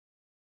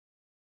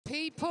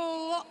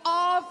People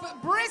of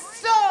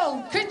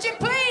Bristol, could you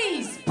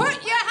please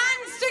put your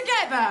hands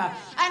together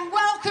and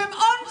welcome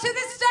onto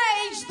the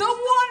stage the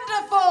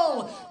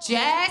wonderful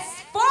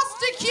Jess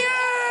Fostekew!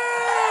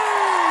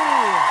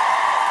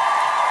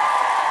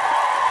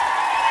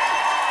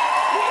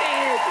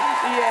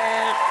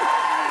 Yeah.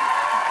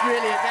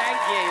 Brilliant,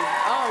 thank you.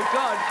 Oh,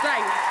 God,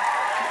 thanks.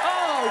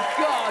 Oh,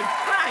 God,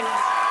 thanks.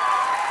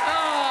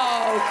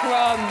 Oh,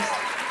 crumbs.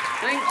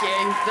 Thank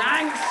you,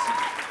 thanks.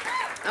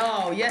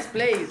 Oh, yes,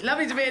 please.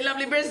 Lovely to be in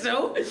lovely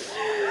Bristol. It's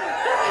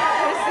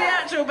the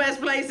actual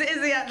best place. It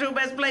is the actual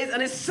best place.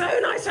 And it's so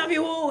nice to have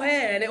you all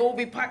here and it all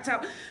be packed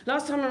out.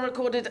 Last time I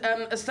recorded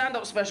a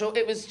stand-up special,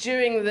 it was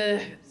during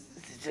the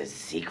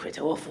secret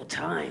awful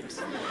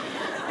times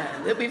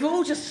that we've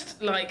all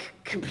just, like,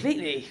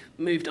 completely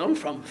moved on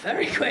from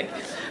very quick.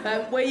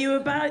 Where you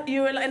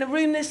were in a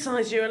room this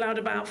size, you were allowed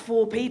about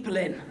 4 people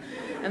in.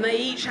 And they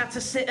each had to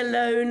sit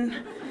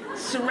alone,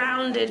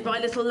 surrounded by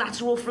little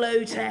lateral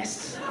flow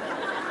tests,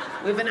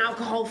 with an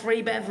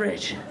alcohol-free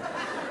beverage.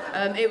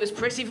 It was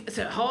pretty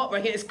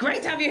heartbreaking. It's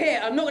great to have you here.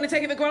 I'm not going to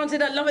take it for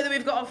granted. I love it that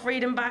we've got our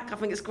freedom back. I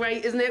think it's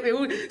great, isn't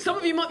it? Some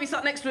of you might be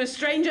sat next to a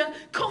stranger,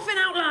 coughing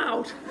out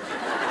loud.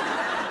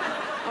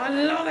 I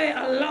love it.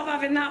 I love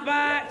having that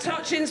back.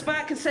 Touching's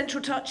back,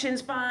 consensual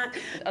touching's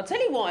back. I'll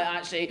tell you why,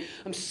 actually,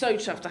 I'm so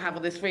chuffed to have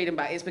all this freedom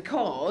back. It's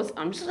because,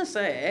 I'm just going to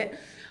say it,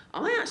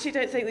 I actually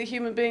don't think that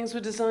human beings were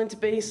designed to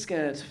be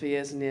scared for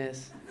years and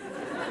years.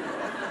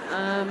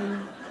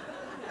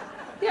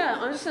 Yeah,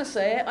 I'm just going to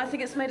say it. I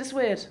think it's made us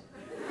weird.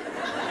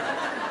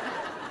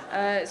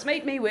 It's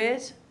made me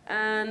weird,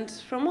 and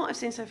from what I've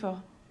seen so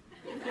far...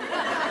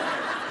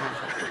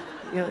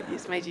 Yeah,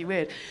 it's made you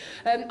weird.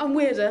 I'm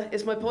weirder,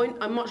 is my point.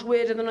 I'm much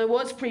weirder than I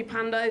was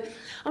pre-pando.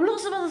 I'm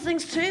lots of other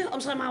things too.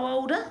 I'm somehow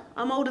older.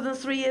 I'm older than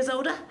 3 years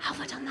older. How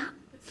have I done that?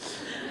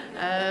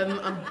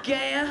 I'm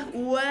gayer,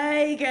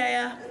 way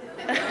gayer.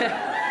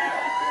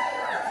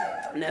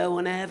 No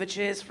one ever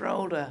cheers for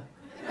older.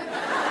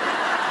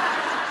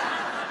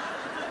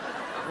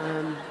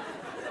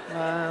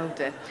 Oh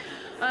dear.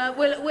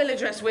 We'll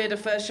address weirder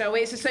first, shall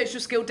we? It's a social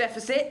skill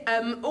deficit.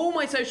 All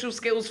my social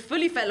skills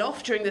fully fell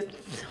off during the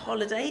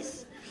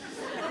holidays.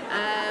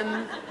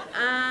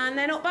 And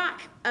they're not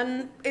back.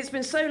 And it's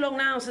been so long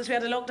now since we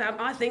had a lockdown,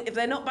 I think if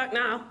they're not back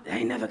now, they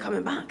ain't never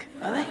coming back,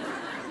 are they?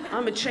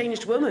 I'm a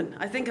changed woman.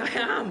 I think I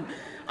am.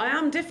 I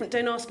am different.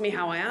 Don't ask me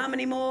how I am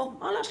anymore.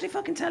 I'll actually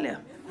fucking tell you.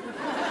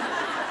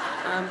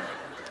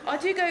 I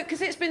do go,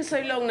 because it's been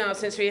so long now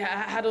since we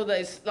had all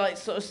those, like,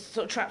 sort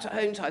of trapped at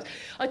home times.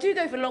 I do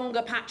go for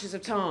longer patches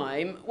of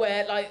time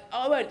where, like,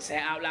 I won't say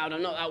it out loud,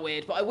 I'm not that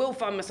weird, but I will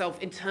find myself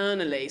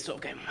internally sort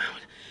of going,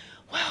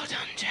 well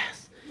done,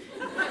 Jess.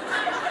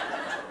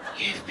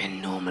 You've been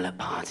normal at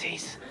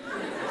parties.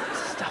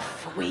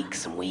 Stuff for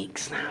weeks and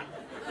weeks now.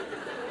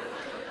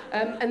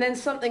 And then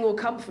something will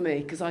come for me,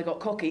 because I got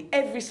cocky.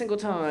 Every single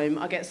time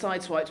I get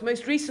sideswiped.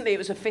 Most recently, it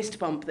was a fist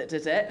bump that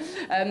did it.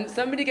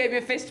 Somebody gave me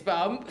a fist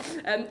bump.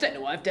 Don't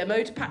know what I've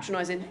demoed.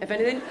 Patronising, if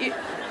anything.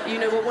 You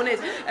know what one is.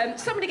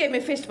 Somebody gave me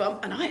a fist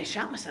bump, and I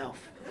shat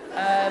myself.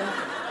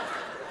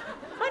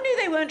 I knew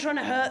they weren't trying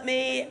to hurt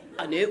me.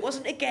 I knew it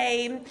wasn't a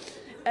game.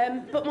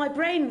 But my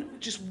brain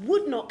just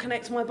would not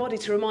connect to my body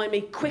to remind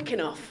me quick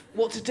enough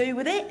what to do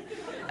with it.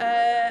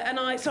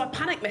 So I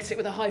panic met it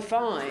with a high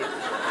five.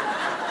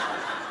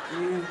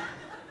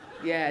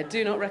 Yeah,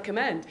 do not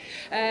recommend.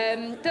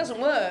 Doesn't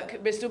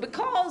work, Bristol,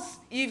 because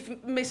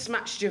you've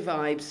mismatched your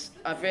vibes,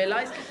 I've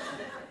realised.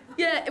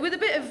 Yeah, with a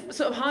bit of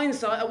sort of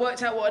hindsight, I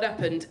worked out what had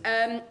happened.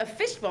 A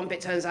fist bump,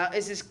 it turns out,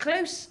 is as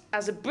close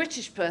as a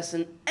British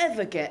person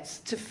ever gets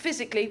to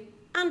physically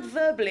and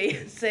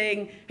verbally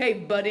saying, "Hey,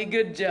 buddy,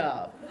 good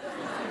job."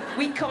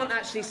 We can't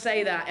actually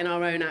say that in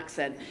our own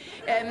accent.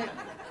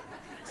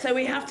 So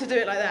we have to do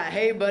it like that,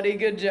 "Hey, buddy,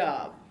 good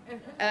job."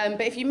 But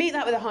if you meet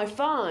that with a high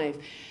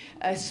five,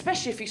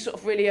 especially if you sort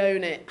of really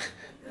own it,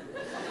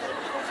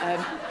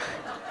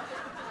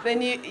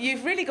 then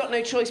you've really got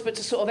no choice but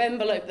to sort of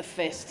envelope the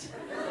fist.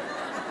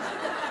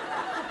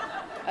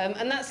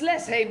 And that's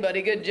less, "Hey,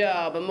 buddy, good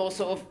job," and more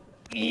sort of,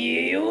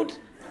 "Yield."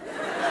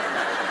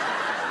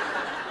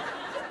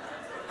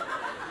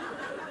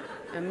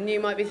 And you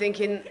might be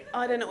thinking,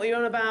 I don't know what you're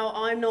on about,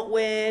 I'm not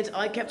weird,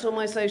 I kept all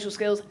my social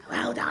skills.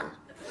 Well done.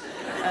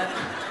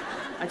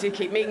 I do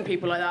keep meeting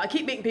people like that. I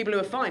keep meeting people who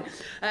are fine.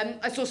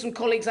 I saw some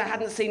colleagues I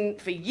hadn't seen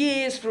for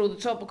years for all the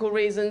topical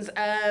reasons,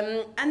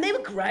 and they were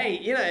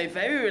great, you know,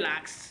 very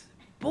relaxed,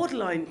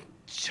 borderline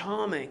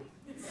charming.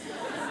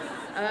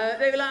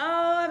 They were like,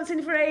 "Oh, I haven't seen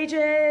you for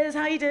ages,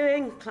 how are you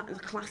doing?"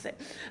 Classic.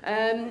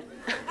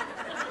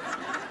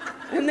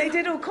 And they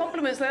did all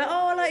compliments. They're like,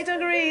 "Oh, I like your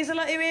dungarees, I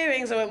like your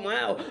earrings." I went,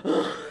 "Wow."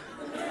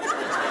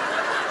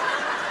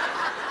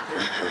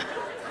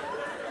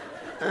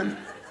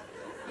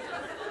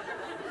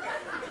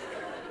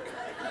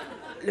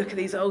 Look at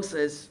these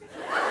ulcers.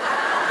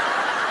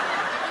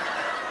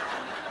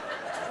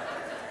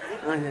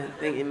 I don't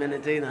think you're meant to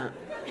do that.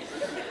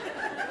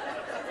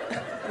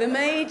 The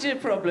major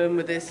problem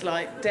with this,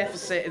 like,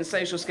 deficit in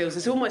social skills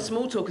is all my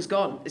small talk is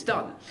gone. It's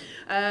done.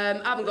 I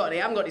haven't got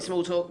any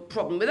small talk.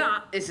 Problem with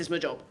that is this is my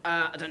job.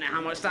 I don't know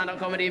how much stand-up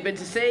comedy you've been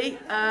to see,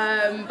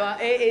 but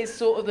it is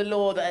sort of the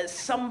law that at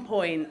some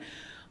point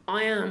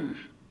I am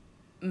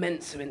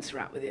meant to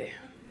interact with you.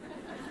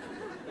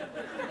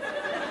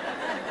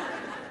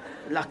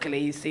 Luckily,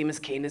 you seem as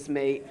keen as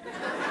me.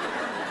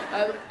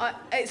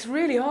 It's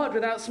really hard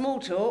without small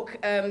talk,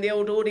 the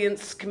old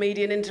audience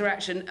comedian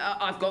interaction.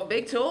 I've got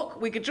big talk.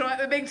 We could try it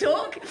with big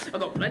talk. I've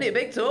got plenty of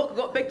big talk. I've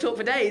got big talk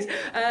for days.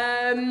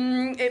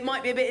 It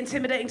might be a bit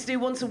intimidating to do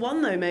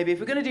one-to-one, though, maybe.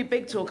 If we're going to do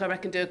big talk, I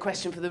reckon do a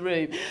question for the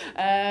room.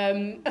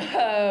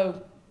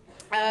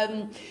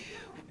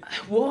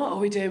 What are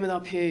we doing with our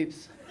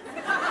pubes?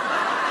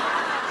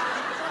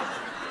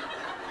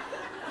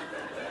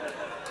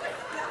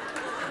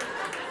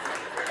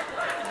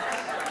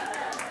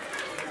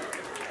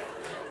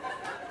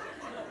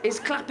 Is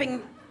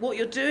clapping what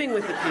you're doing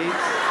with the pubes?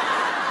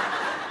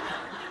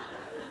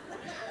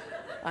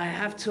 I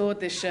have toured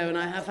this show and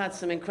I have had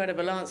some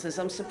incredible answers.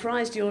 I'm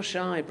surprised you're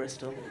shy,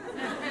 Bristol.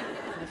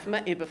 I've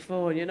met you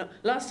before and you're not...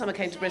 Last time I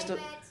came to Bristol...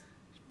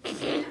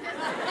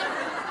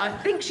 I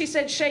think she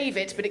said shave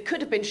it, but it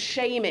could have been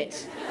shame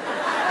it.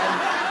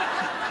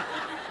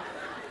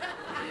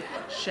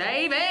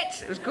 Shave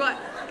it! It was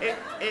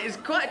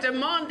quite a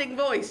demanding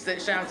voice that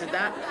shouted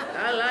that.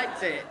 I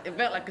liked it. It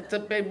felt like it's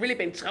really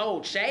been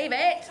told, shave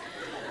it!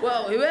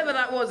 Well, whoever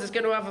that was is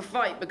going to have a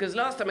fight, because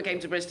last time I came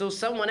to Bristol,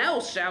 someone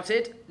else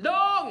shouted,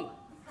 long!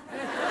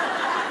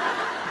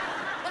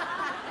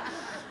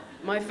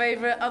 My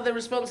favourite other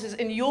responses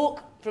in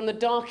York, from the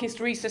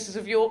darkest recesses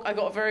of York, I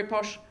got a very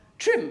posh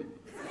trim.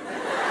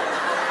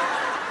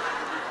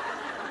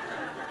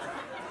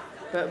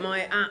 But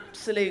my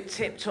absolute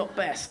tip-top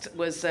best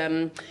was,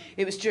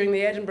 it was during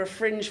the Edinburgh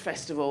Fringe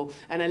Festival,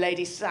 and a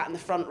lady sat in the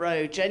front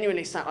row,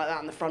 genuinely sat like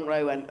that in the front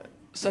row, went,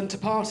 centre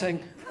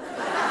parting.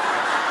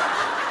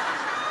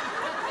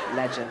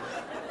 Legend.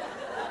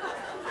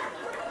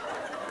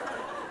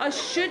 I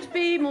should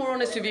be more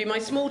honest with you. My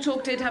small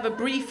talk did have a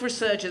brief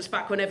resurgence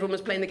back when everyone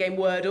was playing the game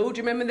Wordle.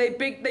 Do you remember they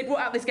brought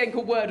out this game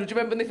called Wordle? Do you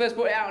remember when they first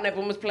brought it out and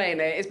everyone was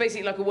playing it? It's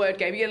basically like a word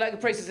game. You get like a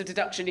process of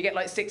deduction. You get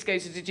like 6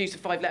 goes to deduce a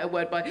 5-letter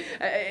word by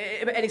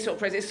any sort of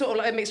process. It's sort of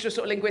like a mixture of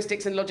sort of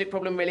linguistics and logic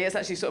problem, really. It's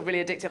actually sort of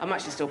really addictive. I'm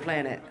actually still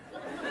playing it.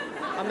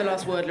 I'm the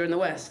last wordler in the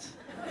West.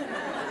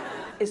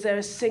 Is there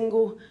a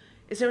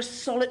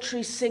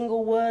solitary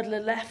single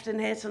wordler left in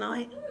here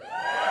tonight?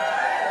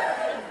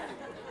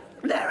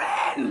 They're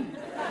in!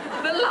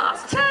 The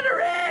last 10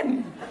 are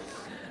in!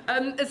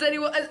 Is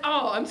anyone...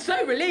 Oh, I'm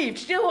so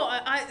relieved. Do you know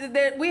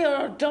what? We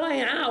are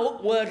dying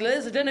out,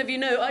 wordlers. I don't know if you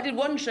know. I did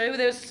one show where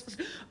there was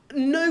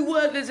no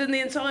wordlers in the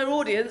entire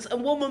audience,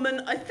 and one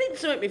woman, I think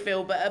to make me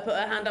feel better, put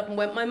her hand up and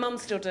went, my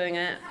mum's still doing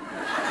it.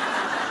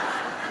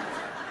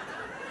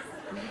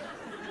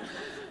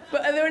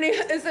 But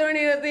is there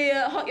any of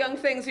the hot young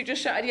things who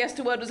just shouted yes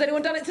to Wordle? Has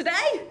anyone done it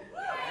today?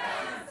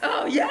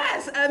 Oh,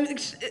 yes!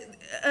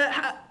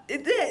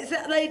 Is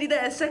that lady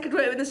there, second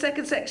row in the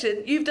second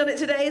section? You've done it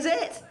today, is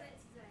it?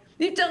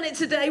 You've done it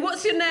today.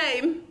 What's your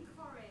name?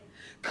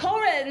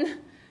 Corin. Corin?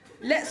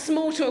 Let's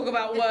small talk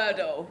about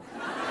Wordle.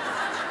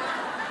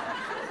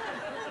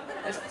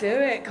 Let's do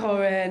it,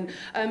 Corin.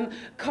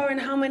 Corin,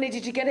 how many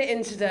did you get it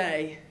in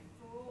today?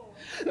 4.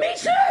 Me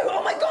too!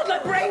 Oh, my God,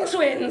 like brain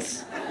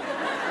twins!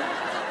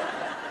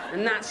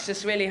 And that's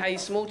just really how you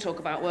small talk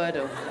about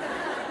Wordle.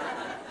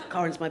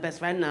 Corin's my best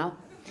friend now.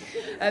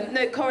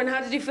 No, Corin,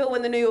 how did you feel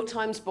when the New York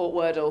Times bought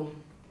Wordle?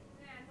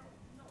 Yeah,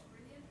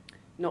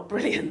 not brilliant. Not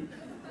brilliant?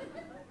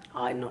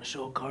 I'm not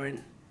sure,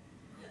 Corin.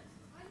 I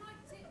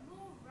liked it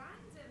more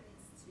random.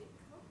 It's too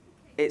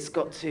complicated. It's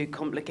got too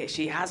complicated.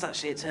 She has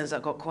actually, it turns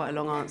out, got quite a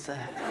long answer.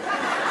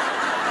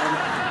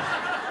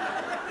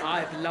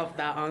 I've loved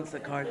that answer,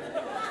 Corin.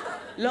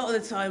 A lot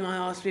of the time I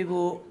ask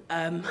people,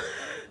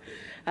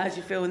 how do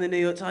you feel when the New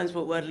York Times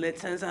bought Wordle? It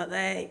turns out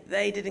they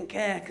didn't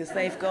care, because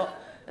they've got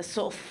a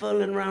sort of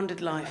full and rounded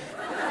life.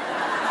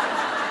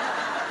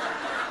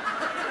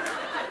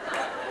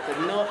 But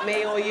not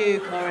me or you,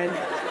 Corin.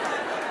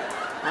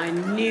 I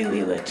knew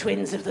we were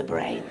twins of the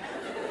brain.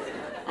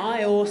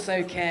 I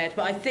also cared,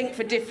 but I think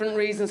for different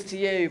reasons to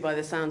you, by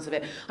the sounds of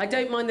it. I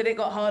don't mind that it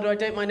got harder. I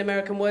don't mind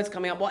American words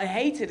coming up. What I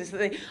hated is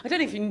that I don't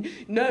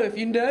know if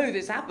you know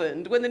this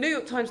happened. When the New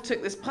York Times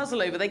took this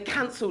puzzle over, they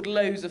cancelled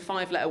loads of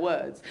 5-letter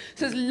words.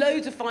 So there's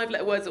loads of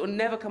 5-letter words that will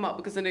never come up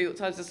because the New York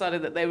Times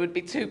decided that they would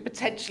be too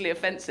potentially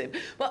offensive.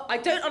 But I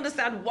don't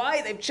understand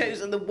why they've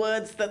chosen the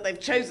words that they've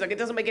chosen. Like, it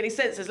doesn't make any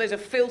sense. There's loads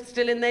of filth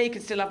still in there. You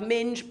can still have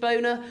minge,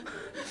 boner.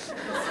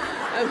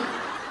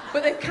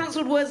 But they've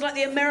cancelled words like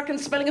the American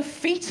spelling of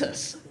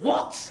fetus.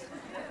 What?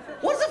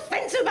 What's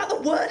offensive about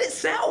the word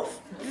itself?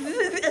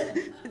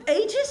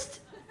 Ageist?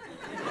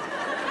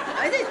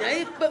 I don't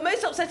know, but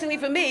most upsettingly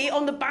for me,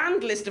 on the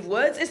banned list of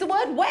words, is the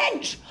word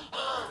wench.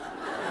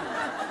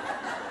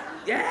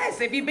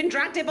 Yes, if you've been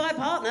dragged in by a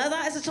partner,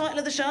 that is the title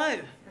of the show.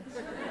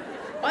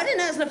 I didn't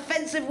know it's an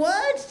offensive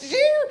word, did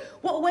you?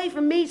 What a way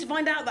for me to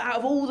find out that out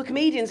of all the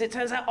comedians, it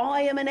turns out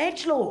I am an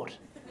edgelord.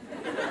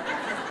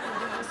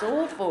 It's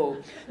awful.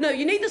 No,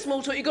 you need the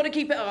small talk. You've got to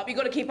keep it up. You've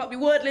got to keep up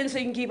your wordling so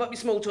you can keep up your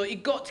small talk.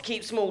 You've got to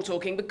keep small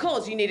talking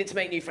because you need it to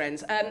make new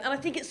friends. And I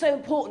think it's so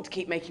important to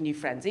keep making new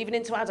friends, even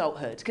into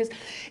adulthood, because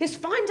it's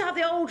fine to have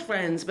the old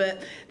friends,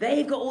 but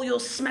they've got all your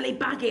smelly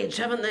baggage,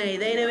 haven't they?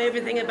 They know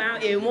everything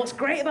about you. And what's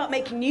great about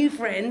making new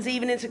friends,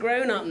 even into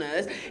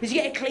grown-upness, is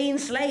you get a clean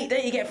slate, don't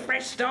you? You get a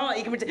fresh start.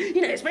 You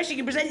can, especially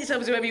you can present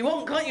yourself as whoever you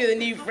want, can't you? The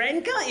new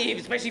friend, can't you?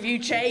 Especially if you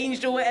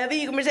changed or whatever,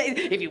 you can present.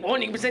 If you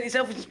want, you can present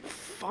yourself as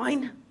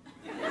fine.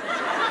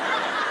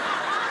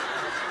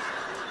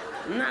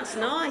 And that's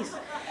nice.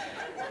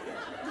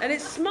 And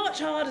it's much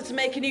harder to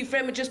make a new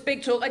friend with just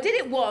big talk. I did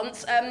it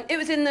once. It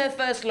was in the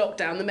first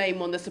lockdown, the main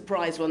one, the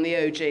surprise one, the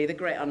OG, the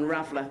great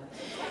unraveller.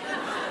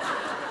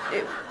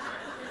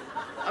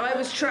 I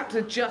was trapped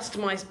with just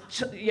my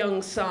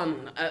young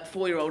son,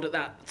 4-year-old at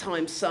that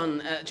time,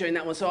 son, during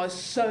that one. So I was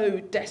so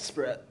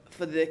desperate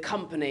for the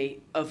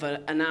company of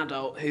an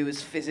adult who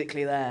was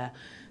physically there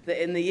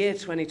that in the year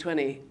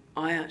 2020,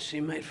 I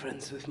actually made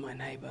friends with my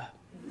neighbour.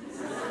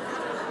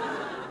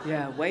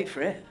 Yeah, wait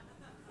for it.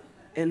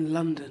 In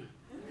London.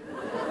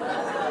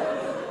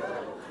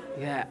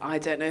 Yeah, I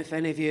don't know if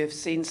any of you have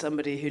seen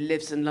somebody who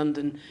lives in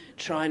London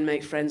try and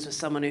make friends with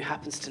someone who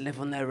happens to live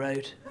on their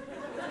road.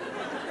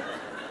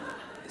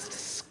 It's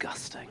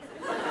disgusting.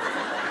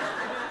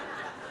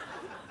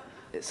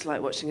 It's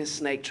like watching a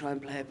snake try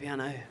and play a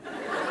piano.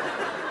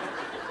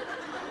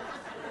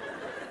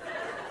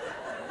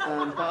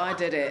 But I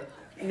did it.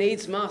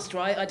 Needs must,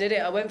 right? I did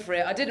it, I went for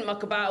it. I didn't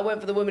muck about, I went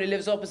for the woman who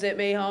lives opposite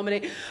me,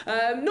 Harmony.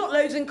 Not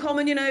loads in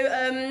common, you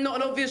know, not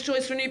an obvious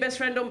choice for a new best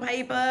friend on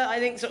paper. I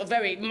think sort of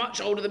very much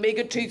older than me,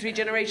 good 2-3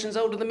 generations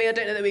older than me. I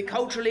don't know that we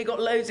culturally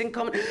got loads in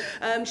common.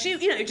 She,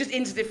 you know, just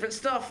into different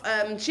stuff.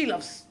 She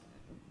loves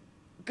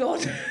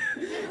God.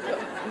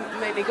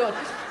 Mainly God.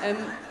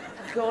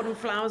 God and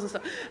flowers and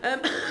stuff.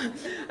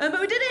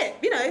 But we did it,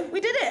 you know, we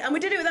did it. And we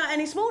did it without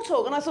any small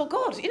talk. And I thought,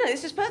 God, you know,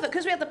 this is perfect.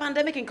 Because we had the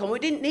pandemic in common, we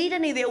didn't need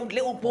any of the old,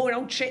 little, boring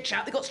old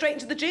chit-chat. We got straight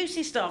into the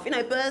juicy stuff. You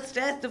know, births,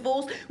 death,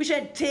 divorce. We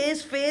shared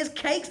tears, fears,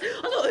 cakes.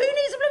 I thought, who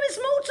needs a blooming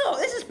small talk?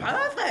 This is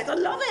perfect. I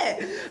love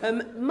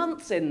it.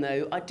 Months in,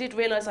 though, I did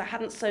realise I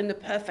hadn't sown the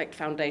perfect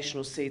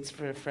foundational seeds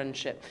for a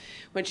friendship.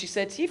 When she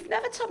said, you've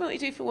never told me what you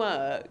do for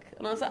work.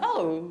 And I was like,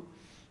 oh,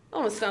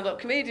 I'm a stand-up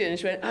comedian. And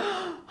she went,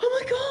 oh,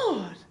 my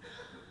God.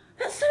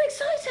 That's so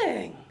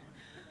exciting.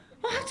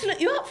 I'll have to look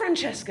you up,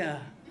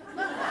 Francesca.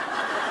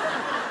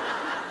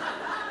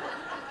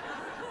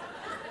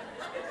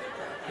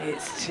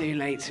 It's too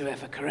late to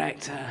ever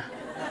correct her.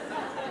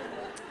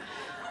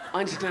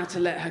 I'm just going to have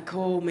to let her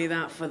call me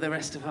that for the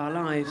rest of our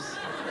lives.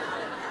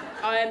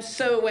 I am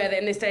so aware that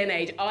in this day and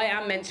age, I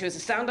am meant to, as a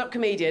stand-up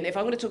comedian, if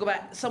I'm going to talk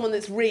about someone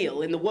that's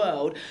real in the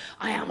world,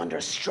 I am under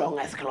a strong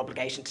ethical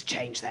obligation to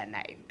change their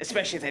name,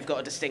 especially if they've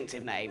got a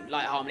distinctive name,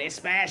 like Harmony,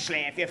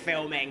 especially if you're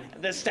filming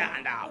the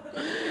stand-up.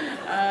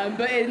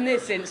 But in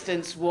this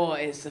instance,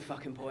 what is the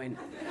fucking point?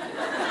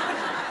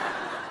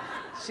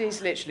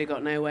 She's literally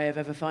got no way of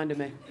ever finding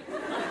me.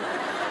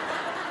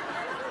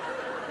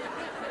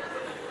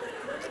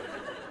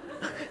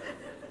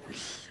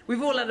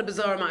 We've all had a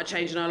bizarre amount of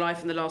change in our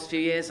life in the last few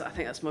years. I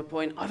think that's my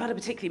point. I've had a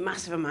particularly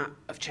massive amount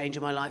of change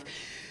in my life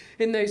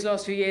in those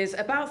last few years.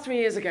 About 3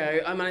 years ago,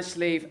 I managed to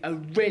leave a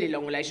really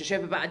long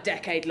relationship, about a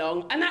decade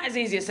long, and that is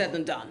easier said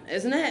than done,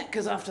 isn't it?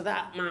 Because after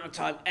that amount of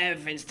time,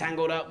 everything's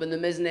tangled up with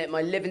them, isn't it?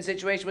 My living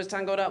situation was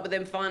tangled up with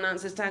him,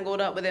 finances tangled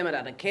up with him, I'd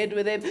had a kid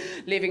with him,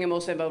 leaving him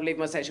also involved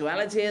leaving my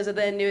sexuality as I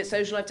then knew it,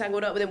 social life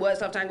tangled up with him, work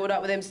stuff tangled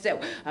up with him. Still,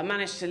 I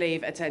managed to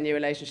leave a 10-year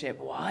relationship.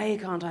 Why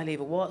can't I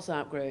leave a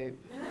WhatsApp group?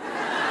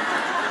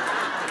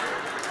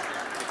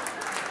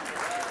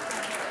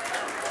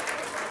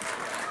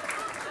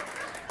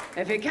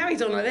 If it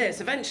carries on like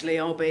this, eventually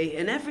I'll be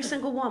in every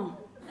single one.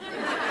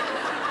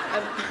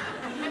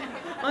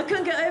 I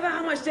couldn't get over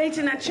how much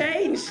dating had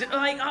changed.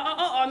 Like,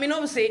 I mean,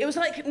 obviously, it was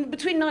like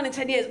between 9 and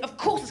 10 years. Of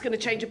course, it's going to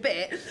change a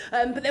bit,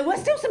 but there were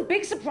still some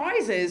big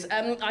surprises.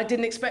 I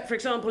didn't expect, for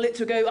example, it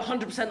to go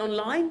 100%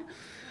 online.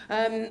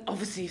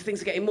 Obviously,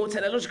 things are getting more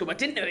technological, but I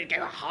didn't know it'd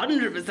go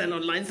 100%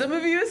 online. Some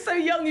of you are so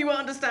young, you won't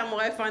understand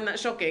why I find that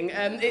shocking.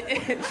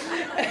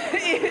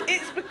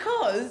 It's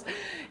because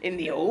in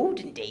the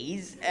olden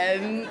days,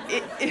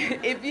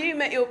 if you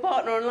met your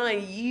partner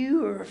online,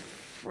 you were a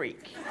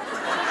freak.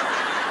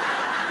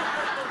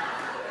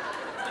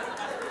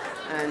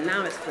 And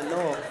now it's the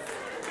law.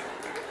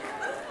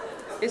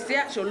 It's the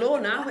actual law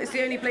now. It's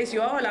the only place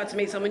you are allowed to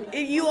meet someone.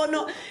 You are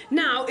not...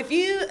 Now, if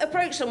you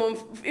approach someone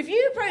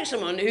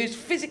who's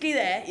physically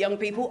there, young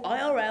people,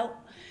 IRL,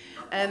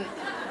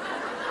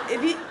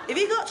 if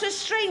you got to a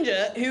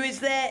stranger who is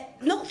there,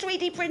 not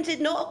 3D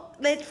printed,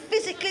 they're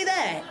physically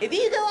there. If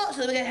you go up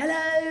to them and go,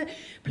 hello,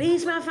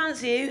 please may I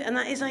fancy you, and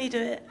that is how you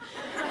do it.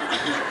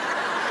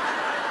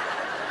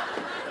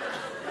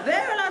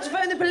 They're allowed to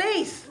phone the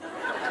police.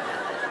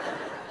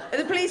 And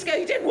the police go,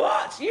 you did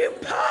what? You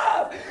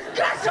perv!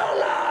 Get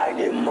online,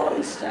 you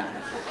monster!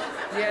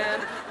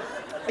 Yeah.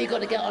 You've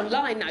got to get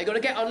online now. You've got to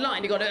get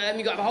online. You've got to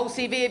have a whole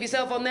CV of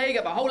yourself on there.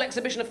 You've got a whole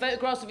exhibition of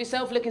photographs of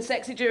yourself looking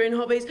sexy during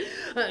hobbies.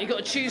 You've got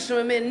to choose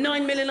from 9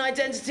 million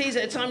identities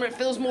at a time where it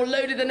feels more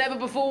loaded than ever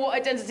before what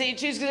identity you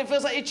choose, because it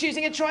feels like you're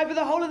choosing a tribe for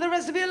the whole of the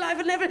rest of your life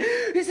and never...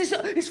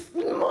 It's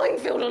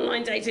minefield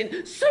online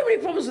dating. So many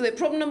problems with it.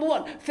 Problem number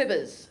 1,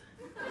 fibbers.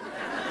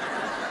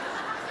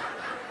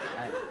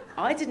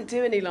 I didn't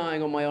do any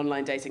lying on my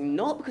online dating,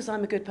 not because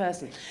I'm a good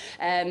person,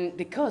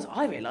 because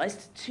I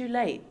realised too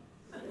late.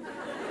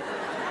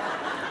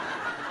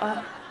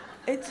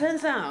 It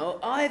turns out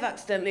I've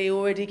accidentally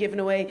already given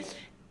away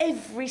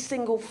every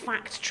single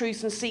fact,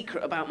 truth and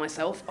secret about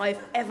myself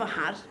I've ever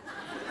had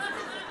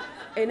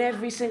in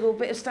every single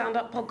bit of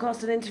stand-up,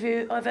 podcast and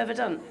interview I've ever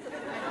done.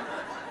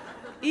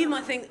 You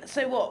might think,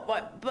 so what?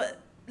 But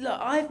look,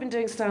 I've been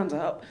doing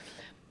stand-up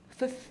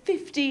for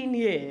 15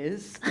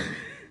 years.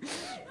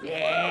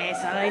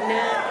 Yes, I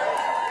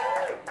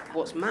know.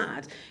 What's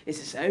mad is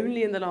it's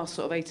only in the last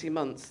sort of 18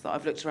 months that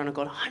I've looked around and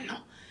gone,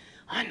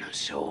 I'm not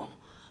sure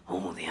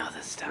all the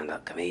other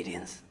stand-up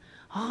comedians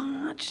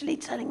are actually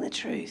telling the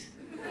truth.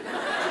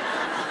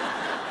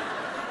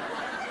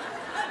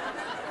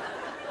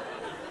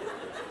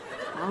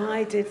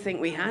 I did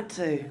think we had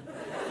to.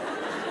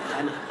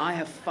 And I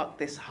have fucked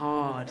this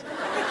hard.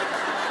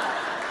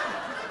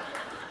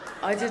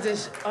 I did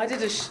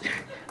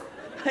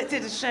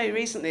a show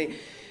recently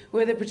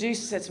where the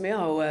producer said to me,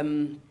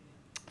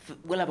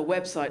 we'll have a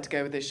website to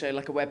go with this show,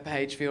 like a web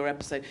page for your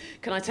episode.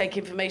 Can I take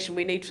information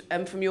we need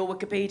from your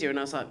Wikipedia? And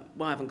I was like,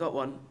 well, I haven't got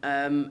one.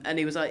 And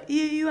he was like,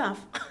 you have.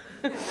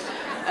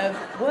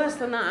 Worse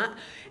than that,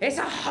 it's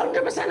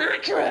 100%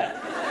 accurate.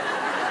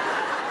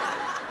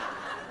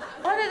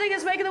 I don't think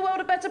it's making the world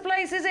a better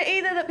place, is it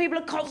either, that people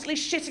are constantly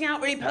shitting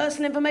out really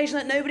personal information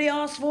that nobody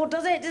asked for,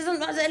 does it?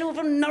 Doesn't anyone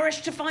feel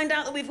nourished to find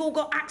out that we've all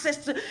got access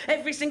to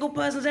every single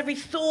person's every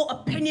thought,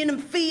 opinion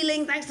and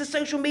feeling thanks to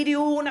social media?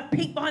 We all want a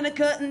peek behind the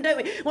curtain,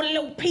 don't we? Want a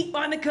little peek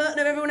behind the curtain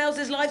of everyone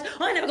else's lives?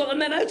 I never got the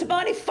memo to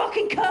buy any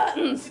fucking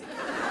curtains.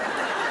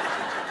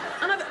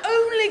 And I've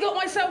only got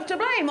myself to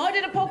blame. I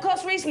did a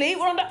podcast recently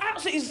where under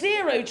absolutely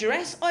zero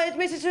duress, I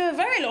admitted to a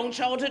very long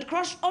childhood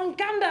crush on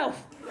Gandalf.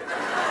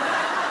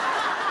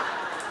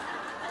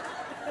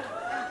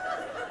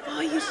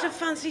 I used to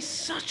fancy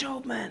such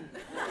old men.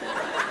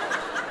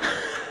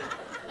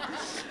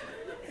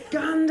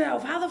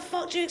 Gandalf, how the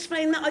fuck do you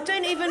explain that? I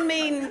don't even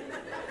mean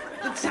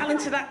the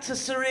talented actor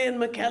Sir Ian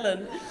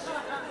McKellen.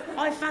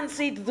 I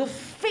fancied the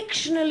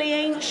fictionally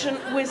ancient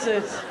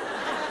wizard,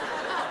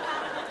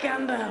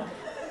 Gandalf.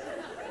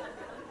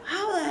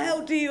 How the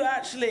hell do you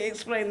actually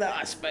explain that?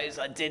 I suppose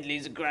I did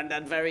lose a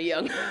granddad very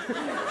young.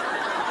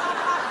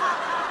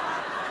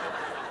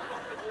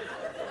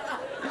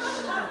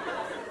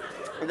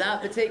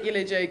 That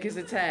particular joke is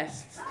a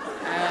test.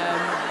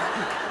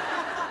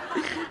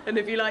 And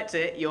if you liked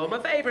it, you're my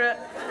favourite.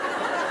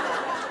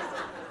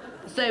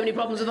 So many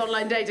problems with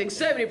online dating,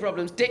 so many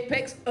problems. Dick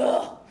pics,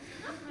 ugh.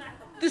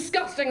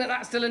 Disgusting that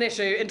that's still an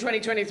issue in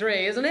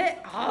 2023, isn't it?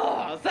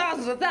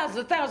 Thousands and thousands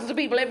and thousands of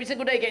people every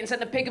single day getting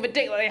sent a pic of a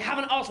dick that they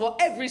haven't asked for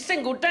every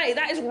single day.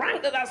 That is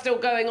rank that that's still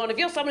going on. If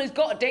you're someone who's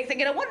got a dick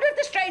thinking, I wonder if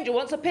the stranger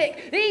wants a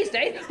pic, these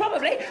days,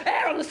 probably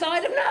err on the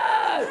side of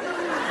no!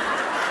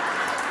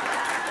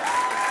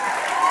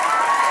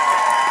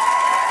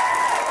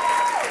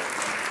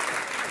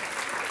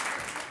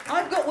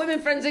 I've got women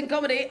friends in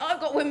comedy.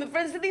 I've got women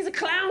friends. These are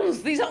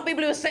clowns. These aren't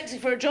people who are sexy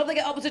for a job. They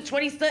get upwards of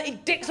 20, 30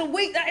 dicks a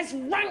week. That is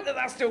rank that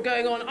that's still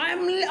going on.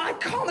 I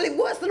can't believe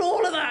worse than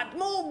all of that.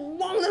 More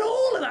wrong than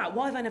all of that.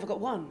 Why have I never got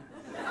one?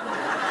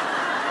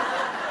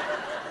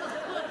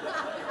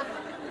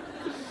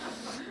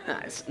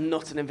 That's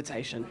not an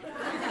invitation.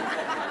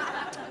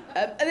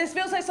 And this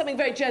feels like something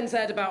very Gen Z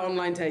about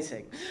online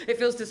dating. It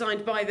feels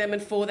designed by them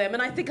and for them,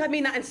 and I think I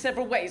mean that in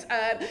several ways.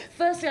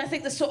 Firstly, I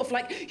think there's sort of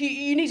like,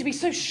 you need to be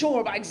so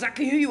sure about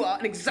exactly who you are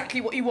and exactly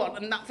what you want,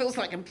 and that feels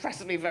like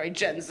impressively very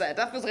Gen Z.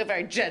 That feels like a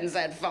very Gen Z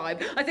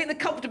vibe. I think the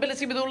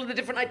comfortability with all of the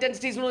different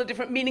identities and all the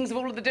different meanings of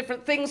all of the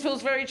different things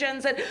feels very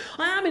Gen Z.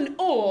 I am in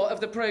awe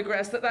of the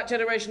progress that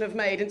generation have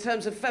made in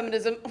terms of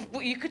feminism.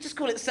 Well, you could just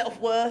call it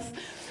self-worth.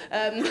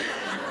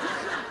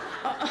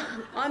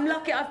 I'm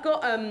lucky. I've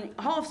got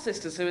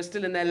half-sisters who are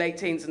still in their late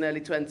teens and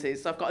early 20s,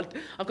 so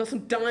I've got some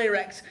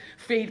direct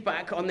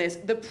feedback on this.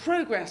 The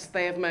progress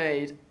they have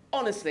made,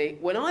 honestly,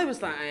 when I was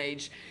that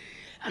age,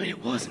 I mean,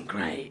 it wasn't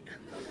great.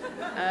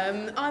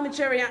 I'm a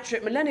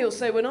geriatric millennial,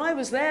 so when I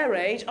was their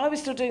age, I was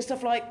still doing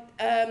stuff like,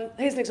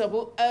 here's an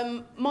example,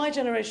 my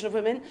generation of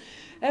women,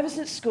 ever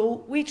since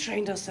school, we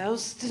trained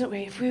ourselves, didn't we?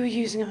 If we were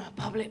using a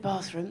public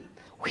bathroom,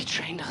 we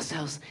trained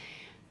ourselves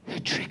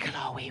to trickle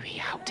our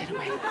wee-wee out, didn't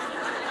we?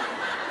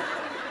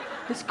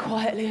 As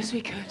quietly as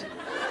we could.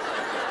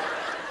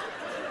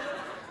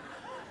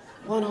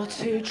 1 or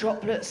 2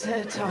 droplets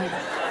at a time.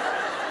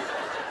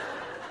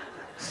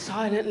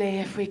 Silently,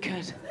 if we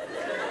could.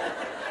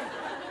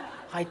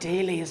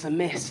 Ideally as a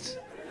mist.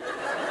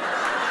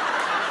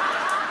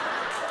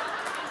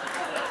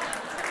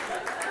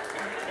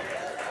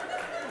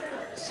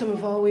 Some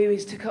of our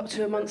wee-wees took up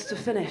to a month to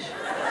finish.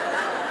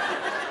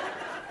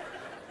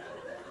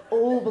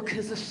 All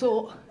because the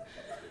thought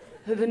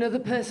of another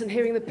person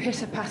hearing the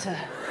pitter-patter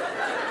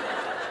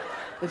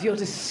of your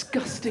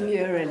disgusting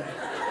urine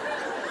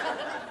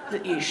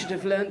that you should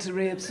have learnt to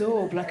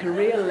reabsorb like a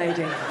real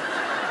lady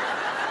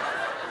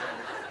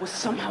was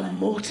somehow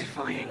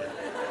mortifying.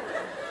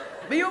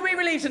 But you'll be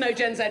relieved to know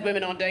Gen Z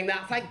women aren't doing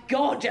that. Thank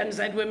God Gen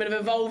Z women have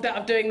evolved out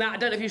of doing that. I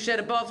don't know if you shared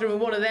a bathroom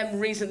with one of them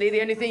recently.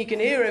 The only thing you can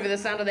hear over the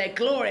sound of their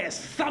glorious,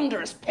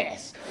 thunderous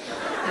piss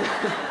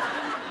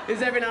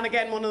is every now and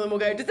again one of them will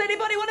go, "Does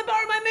anybody want to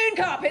borrow my moon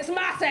cup? It's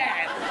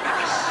massive!"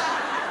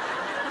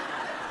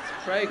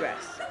 It's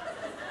progress.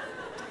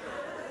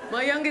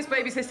 My youngest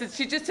baby sister,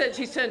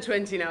 she's turned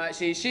 20 now,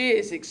 actually. She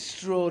is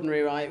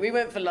extraordinary, right? We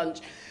went for lunch.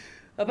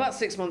 About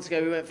 6 months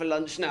ago, we went for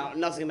lunch. Now,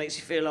 nothing makes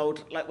you feel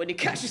old like when you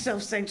catch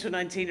yourself saying to a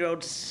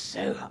 19-year-old,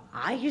 "So,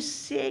 are you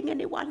seeing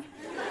anyone?"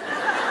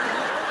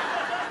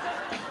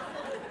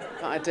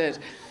 But I did.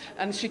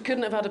 And she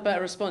couldn't have had a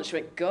better response. She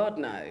went, "God,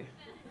 no.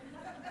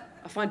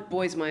 I find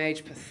boys my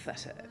age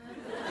pathetic.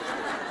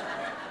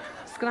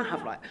 It's gonna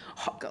have, like,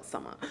 hot girl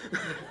summer."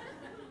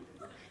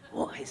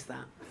 What is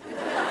that?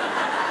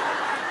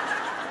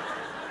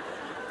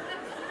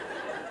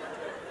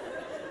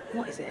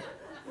 What is it?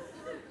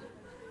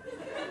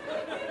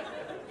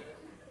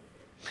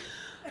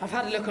 I've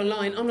had a look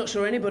online. I'm not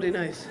sure anybody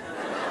knows.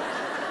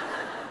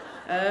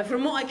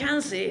 From what I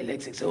can see, it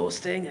looks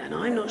exhausting, and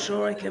I'm not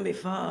sure I can be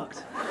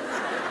fucked.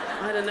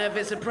 I don't know if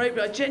it's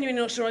appropriate. I'm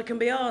genuinely not sure I can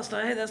be asked.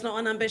 I hope that's not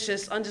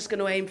unambitious. I'm just going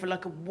to aim for,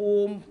 like, a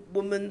warm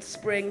woman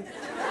spring.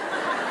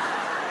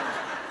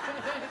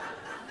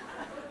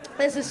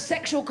 There's a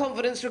sexual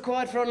confidence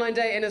required for online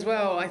dating as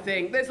well, I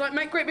think. There's, like,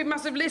 great big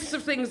massive lists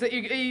of things that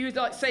you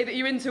like, say that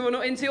you're into or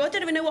not into. I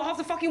don't even know what half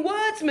the fucking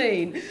words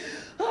mean.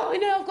 Oh, you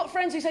know, I've got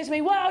friends who say to me,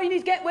 "Wow, you need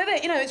to get with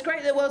it. You know, it's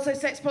great that the world's so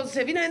sex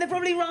positive. You know, and they're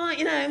probably right,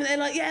 you know." And they're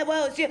like, "Yeah,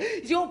 well,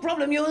 it's your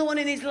problem. You're the one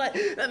who needs to, like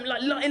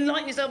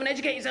enlighten yourself and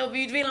educate yourself for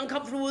you to feel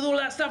uncomfortable with all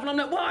that stuff." And I'm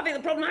like, "Well, I think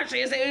the problem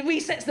actually is that it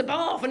resets the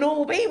bar for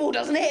normal people,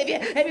 doesn't it?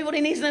 Everybody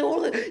needs to know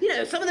all the..." You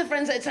know, some of the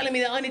friends that are telling me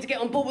that I need to get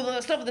on board with all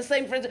that stuff are the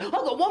same friends. I've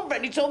got one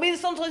friend who told me that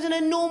sometimes in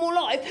her normal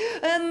life,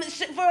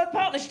 for her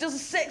partner, she does a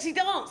sexy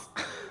dance.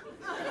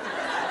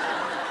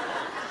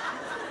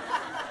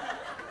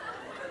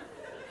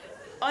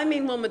 I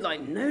mean one with,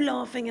 like, no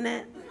laughing in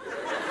it.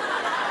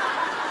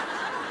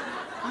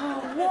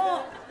 Oh,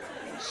 what?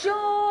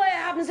 Sure, it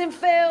happens in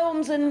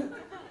films and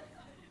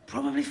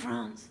probably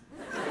France.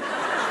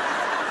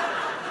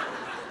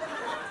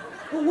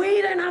 But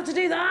we don't have to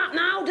do that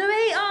now, do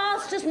we?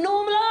 Us, just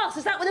normal us.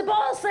 Is that with the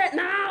bar set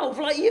now?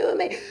 For, like, you and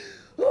me.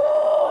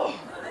 Oh!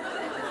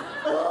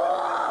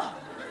 Oh!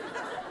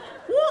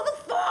 What the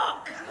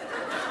fuck?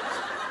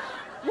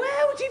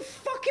 Where would you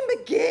fucking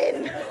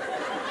begin?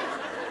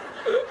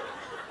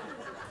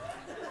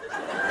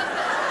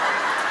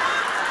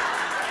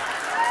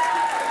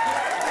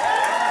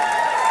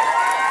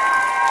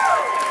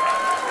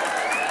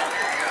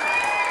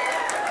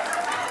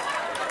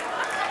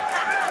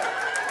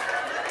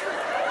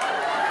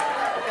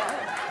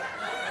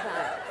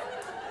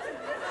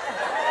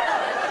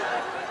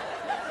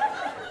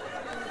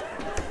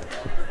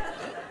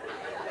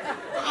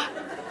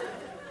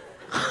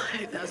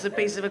 A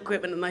piece of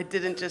equipment and I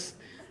didn't just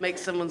make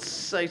someone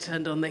so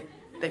turned on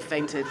they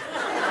fainted.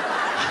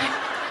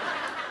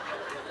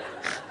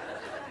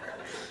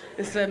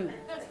 It's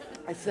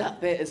that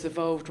bit has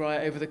evolved,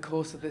 right, over the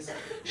course of this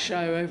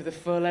show, over the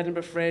full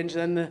Edinburgh Fringe,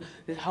 and then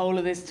the whole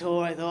of this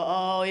tour. I thought,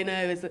 oh, you know,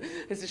 as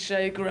the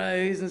show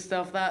grows and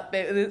stuff, that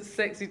bit, the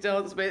sexy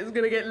dance bit, is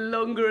going to get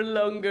longer and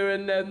longer,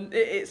 and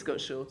it's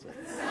got shorter.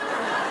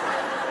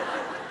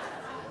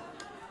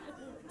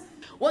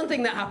 One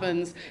thing that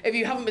happens if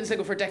you haven't been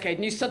single for a decade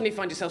and you suddenly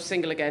find yourself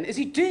single again is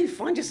you do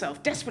find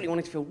yourself desperately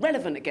wanting to feel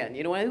relevant again,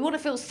 you know, and you want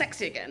to feel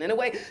sexy again in a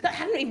way that I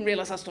hadn't even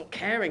realised I stopped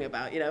caring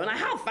about, you know, and I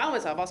have found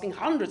myself asking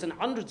hundreds and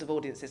hundreds of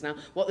audiences now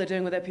what they're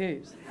doing with their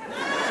pubes.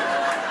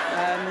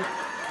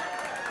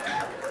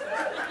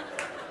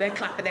 They're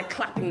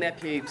clapping their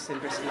pubes in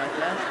Bristol like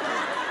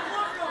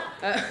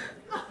that.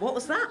 What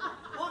was that?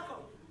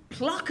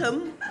 Pluck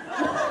 'em?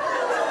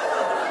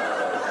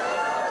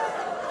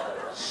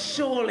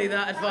 Surely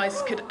that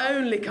advice could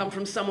only come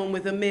from someone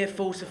with a mere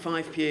 4 to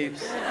 5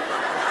 pubes.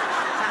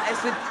 That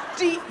is a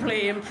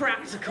deeply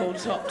impractical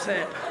top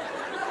tip.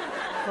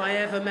 If I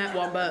ever met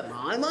one, but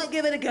I might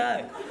give it a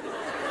go.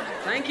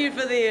 Thank you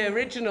for the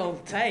original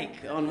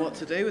take on what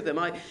to do with them.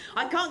 I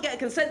can't get a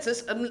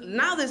consensus, and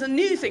now there's a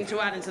new thing to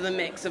add into the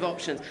mix of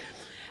options.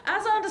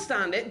 As I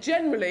understand it,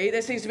 generally,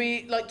 there seems to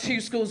be, like,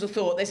 2 schools of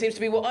thought. There seems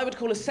to be what I would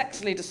call a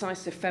sexually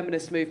decisive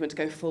feminist movement to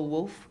go full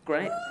wolf.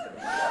 Great.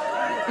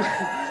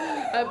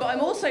 But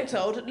I'm also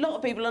told a lot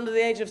of people under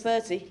the age of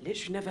 30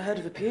 literally never heard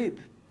of a pube.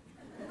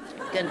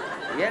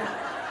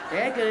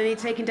 Gonna need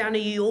taken down to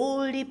the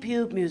Oldie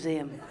Pube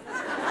Museum to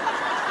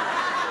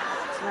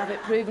have it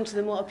proven to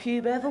them what a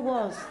pube ever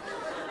was.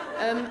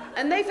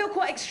 And they feel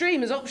quite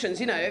extreme as options,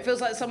 you know. It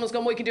feels like someone's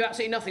gone, well, you can do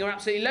absolutely nothing or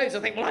absolutely loads. I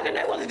think, well, I don't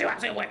know what to do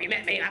absolutely. Well, have you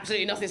met me? And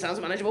absolutely nothing sounds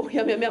manageable.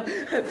 Yum, yum, yum.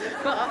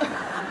 But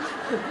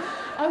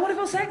I want to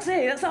feel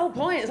sexy. That's the whole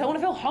point. I want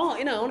to feel hot,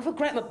 you know. I want to feel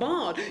great at my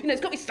bar. You know, there's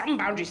got to be some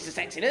boundaries to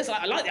sexiness.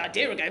 Like, I like the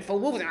idea of going full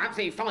wolves, and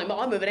absolutely fine, but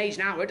I'm of an age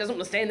now where it doesn't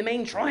want to stay in the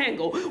main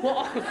triangle.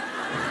 What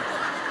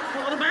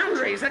are the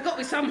boundaries? There's got to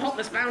be some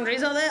hotness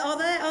boundaries. Are there?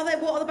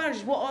 What are the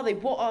boundaries? What are they?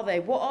 What are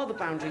the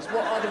boundaries?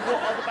 What are the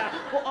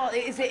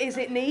boundaries? Is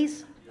it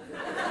knees?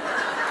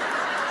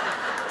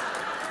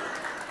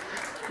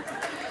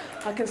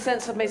 I can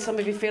sense I've made some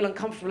of you feel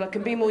uncomfortable. I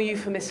can be more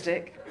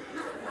euphemistic.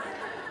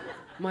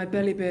 My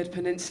belly beard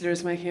peninsula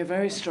is making a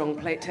very strong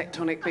plate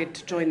tectonic bid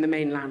to join the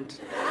mainland. Is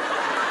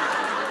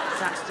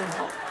that still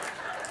hot?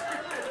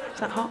 Is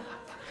that hot?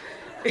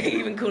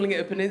 Even calling it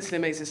a peninsula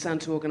makes it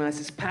sound too organised.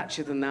 It's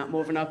patchier than that,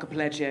 more of an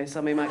archipelago.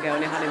 Somebody might go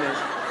on your honeymoon.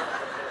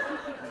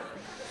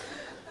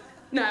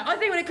 No, I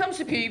think when it comes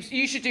to pubes,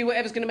 you should do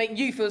whatever's going to make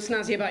you feel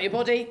snazzy about your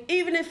body,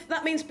 even if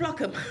that means pluck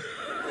them.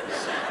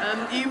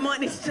 You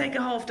might need to take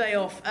a half day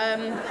off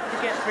to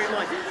get through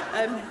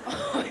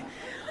mine.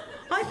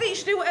 I think you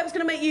should do whatever's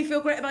going to make you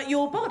feel great about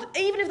your bod,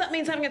 even if that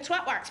means having a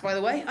twat wax, by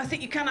the way. I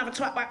think you can have a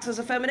twat wax as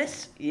a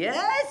feminist. Yes,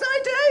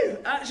 I do,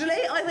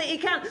 actually. I think you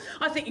can.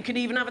 I think you can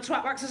even have a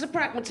twat wax as a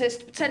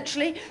pragmatist,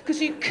 potentially,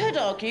 because you could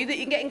argue that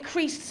you can get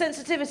increased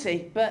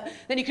sensitivity, but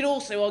then you could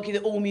also argue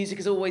that all music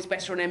is always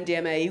better on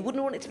MDMA. You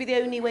wouldn't want it to be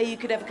the only way you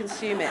could ever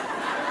consume it.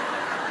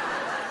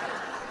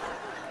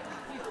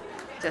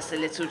 Just a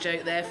little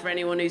joke there for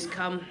anyone who's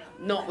come,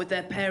 not with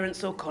their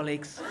parents or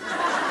colleagues.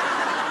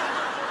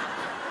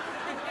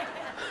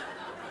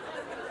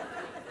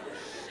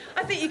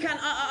 I think you can.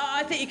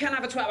 I think you can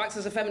have a twat wax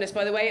as a feminist,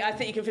 by the way. I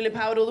think you can feel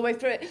empowered all the way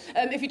through it.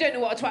 If you don't know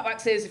what a twat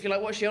wax is, if you're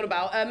like, what's she on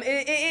about?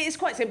 It is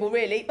quite simple,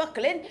 really.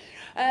 Buckle in.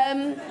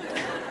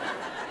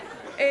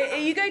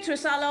 You go to a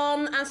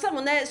salon and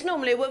someone there, it's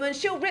normally a woman,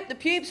 she'll rip the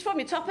pubes from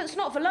your tuppence,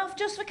 not for love,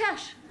 just for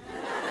cash.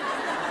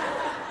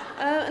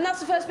 And that's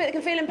the first bit that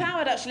can feel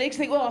empowered, actually, because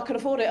you think, well, I can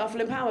afford it, I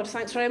feel empowered,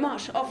 thanks very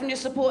much. Often you're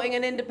supporting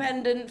an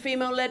independent,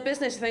 female-led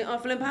business, you think, I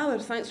feel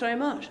empowered, thanks very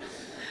much.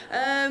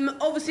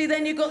 Obviously,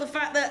 then you've got the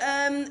fact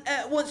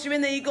that once you're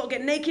in there, you've got to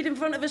get naked in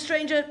front of a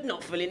stranger.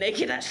 Not fully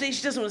naked, actually,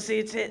 she doesn't want to see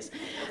your tits.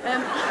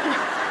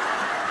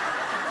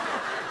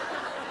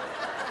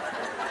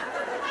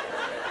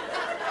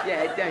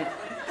 Yeah, don't.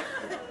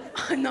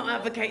 I'm not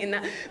advocating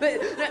that, but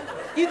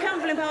you can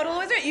feel empowered all the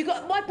way through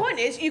it. My point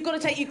is, you've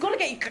got to get your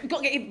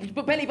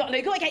belly button.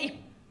 You've got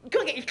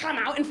to get your clam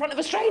out in front of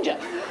a stranger.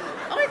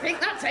 I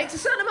think that takes a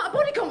certain amount of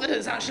body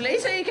confidence, actually.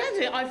 So you can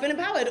do it. I feel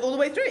empowered all the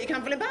way through it. You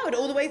can feel empowered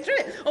all the way through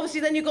it. Obviously,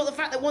 then you've got the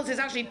fact that once it's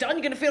actually done,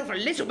 you're going to feel for a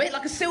little bit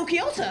like a silky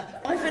otter.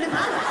 I feel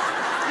empowered.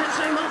 Thanks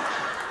so much.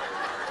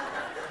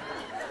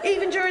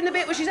 Even during the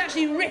bit where she's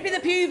actually ripping the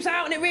pubes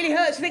out and it really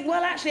hurts, you think,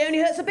 well, actually, it only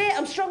hurts a bit.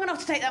 I'm strong enough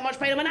to take that much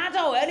pain. I'm an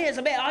adult. It only hurts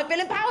a bit. I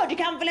feel empowered. You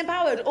can feel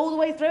empowered all the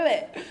way through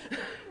it.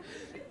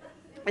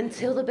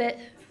 Until the bit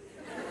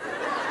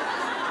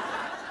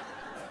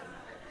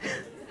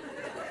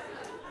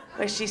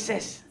where she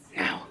says,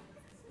 now,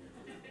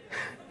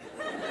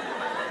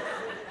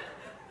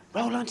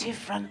 roll onto your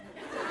front.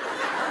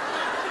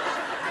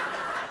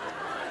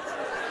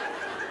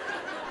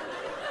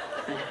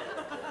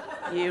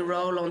 You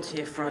roll onto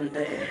your front,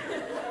 dear.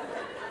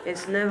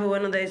 It's never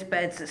one of those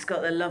beds that's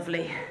got the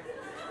lovely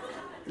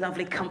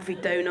comfy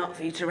donut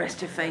for you to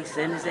rest your face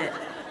in, is it?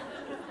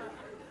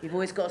 You've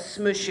always got to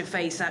smush your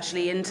face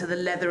actually into the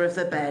leather of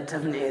the bed,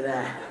 haven't you,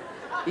 there?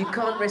 You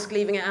can't risk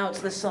leaving it out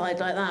to the side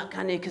like that,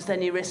 can you? Because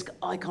then you risk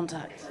eye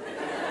contact.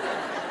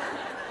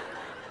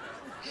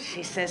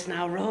 She says,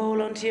 now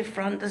roll onto your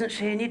front, doesn't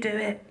she? And you do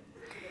it.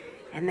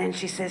 And then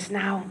she says,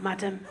 now,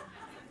 madam,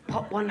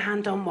 pop one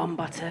hand on one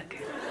buttock.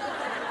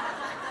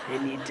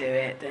 And you do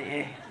it, don't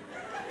you?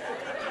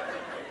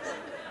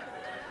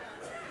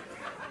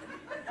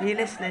 Are you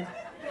listening?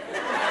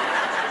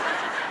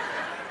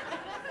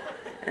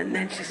 And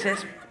then she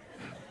says,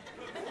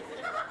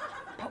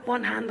 put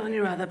one hand on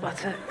your other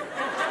buttock.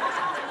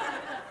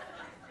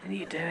 And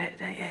you do it,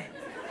 don't you?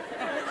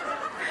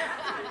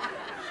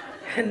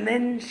 And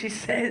then she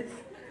says,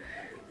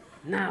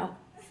 now,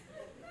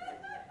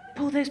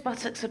 pull those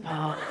buttocks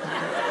apart.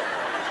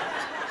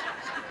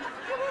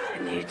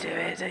 And you do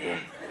it, don't you?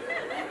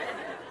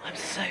 I'm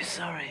so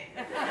sorry.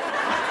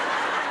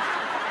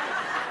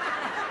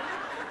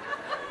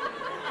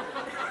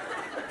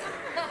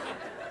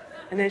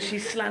 And then she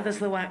slathers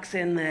the wax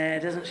in there,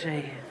 doesn't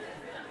she?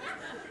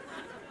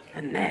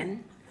 And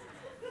then,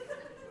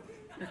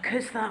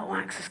 because that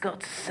wax has got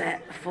to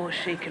set before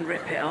she can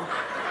rip it off,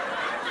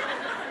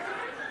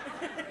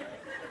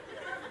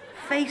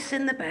 face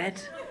in the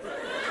bed,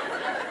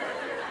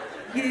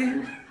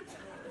 you,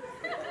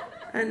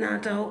 an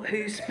adult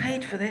who's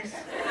paid for this,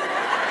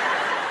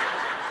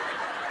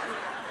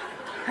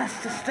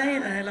 has to stay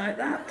there like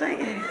that, don't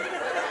you?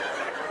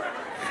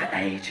 For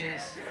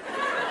ages.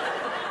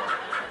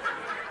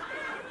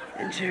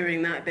 And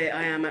during that bit,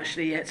 I am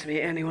actually yet to meet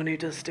anyone who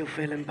does still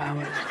feel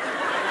empowered.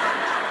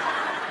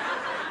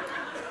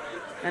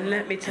 And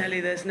let me tell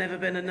you, there's never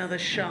been another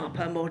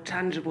sharper, more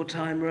tangible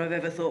time where I've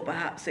ever thought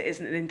perhaps it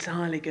isn't an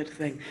entirely good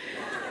thing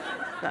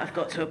that I've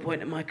got to a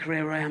point in my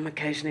career where I am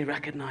occasionally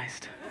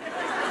recognised.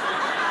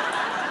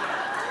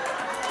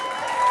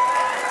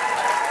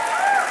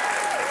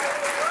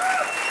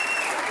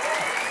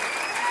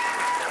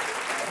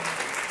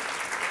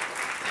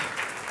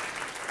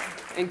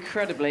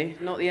 Incredibly,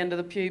 not the end of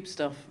the pube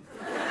stuff.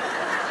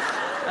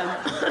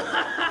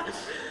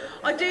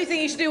 I do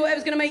think you should do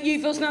whatever's going to make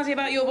you feel snazzy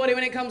about your body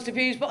when it comes to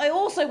pubes, but I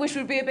also wish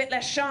we'd be a bit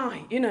less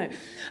shy, you know.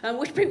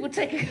 Wish people would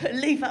take a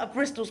leaf out of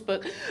Bristol's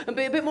book and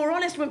be a bit more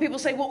honest when people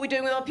say what we're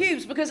doing with our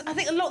pubes, because I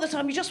think a lot of the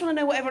time you just want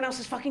to know what everyone else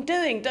is fucking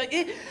doing, don't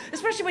you?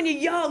 Especially when you're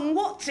young.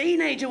 What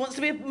teenager wants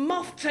to be a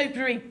muff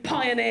topiary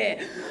pioneer?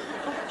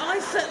 I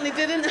certainly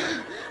didn't.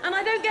 And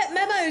I don't get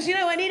memos, you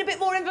know. I need a bit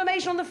more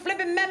information on the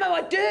flipping memo.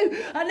 I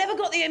do. I never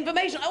got the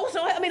information.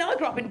 Also, I mean, I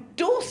grew up in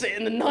Dorset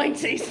in the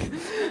 90s.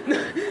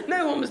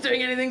 No one was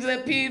doing anything to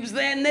their pubes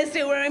then. They're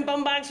still wearing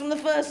bum bags from the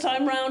first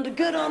time round.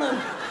 Good on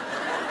them.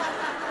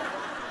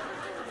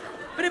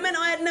 But it meant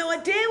I had no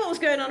idea what was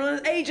going on.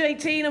 At age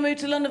 18, I moved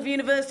to London for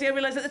university. I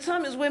realised at the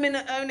time it was women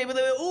only, but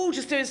they were all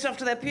just doing stuff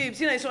to their pubes,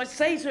 you know. So I'd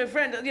say to a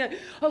friend, you know,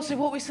 oh, so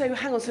what we say,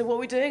 hang on, so what are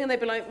we doing? And they'd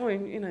be like, well,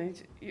 you know,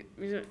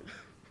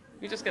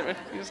 you just get rid.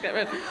 You just get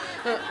rid.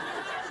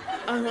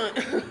 I'm like,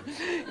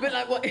 but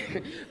like what?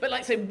 But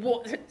like, say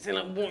what? Say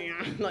like what?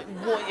 Like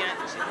what? Yeah.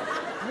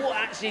 What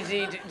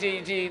actually do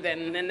you do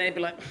then? And they'd be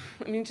like,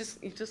 I mean,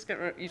 you just get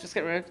rid. You just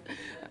get rid.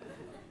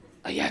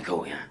 Oh yeah,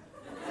 cool, yeah.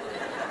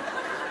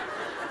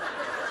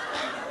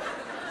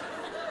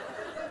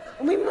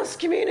 And we must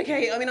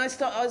communicate. I mean, I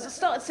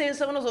started seeing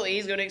someone. I thought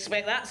he's going to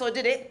expect that, so I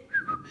did it.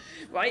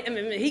 Right, and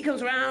then he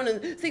comes around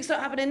and things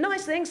start happening,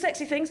 nice things,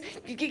 sexy things.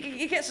 He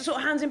gets the sort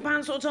of hands in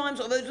pants sort of time,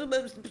 sort of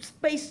those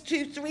bass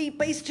 2 3,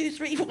 bass 2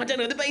 3 4. I don't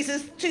know the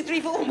basses 2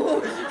 3 4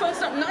 more.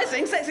 First up, nice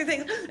things, sexy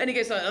things. And he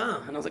goes like,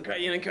 ah, and I was like, great,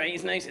 you know, great,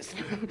 he's noticed.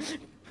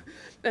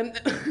 And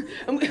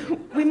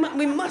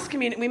we must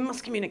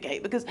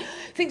communicate because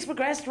things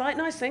progress, right?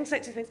 Nice things,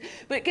 sexy things.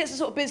 But it gets to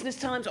sort of business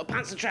time, sort of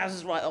pants and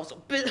trousers, right? Or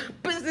sort of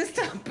business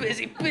time,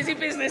 busy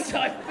business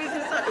time,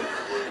 business time.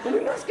 And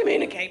we must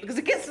communicate because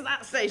it gets to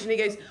that stage and he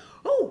goes,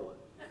 oh.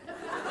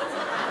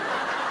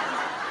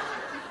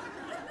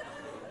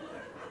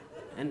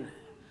 And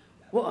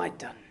what I'd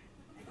done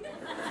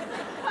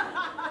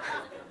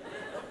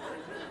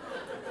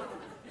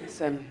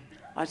is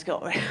I'd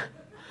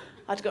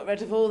got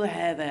rid of all the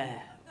hair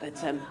there.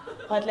 But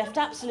I'd left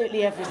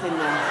absolutely everything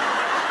there.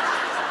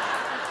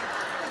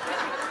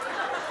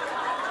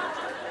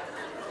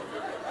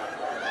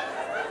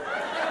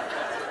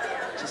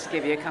 Just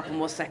give you a couple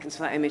more seconds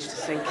for that image to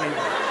sink in.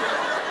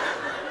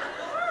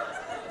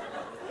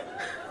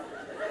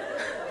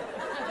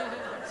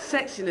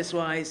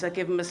 Sexiness-wise, I've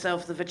given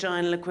myself the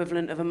vaginal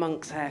equivalent of a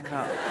monk's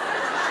haircut.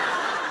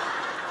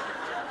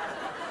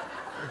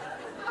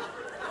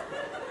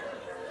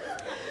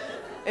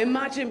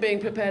 Imagine being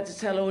prepared to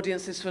tell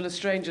audiences full of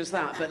strangers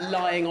that, but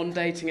lying on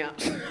dating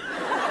apps.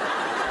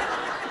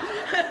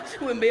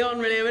 Wouldn't be on,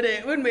 really, would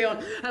it? Wouldn't be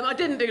on. I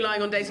didn't do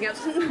lying on dating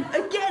apps.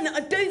 Again, I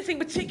don't think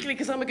particularly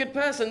because I'm a good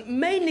person,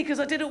 mainly because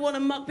I didn't want to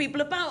muck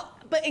people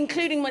about, but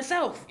including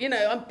myself, you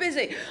know, I'm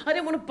busy. I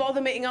didn't want to bother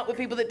meeting up with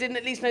people that didn't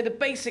at least know the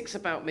basics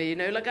about me, you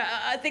know? Like,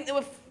 I think there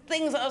were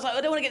things that I was like,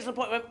 I don't want to get to the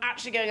point where I'm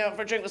actually going out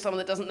for a drink with someone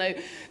that doesn't know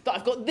that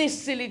I've got this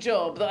silly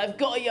job, that I've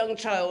got a young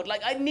child.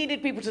 Like, I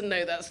needed people to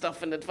know that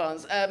stuff in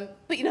advance.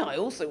 But, you know, I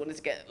also wanted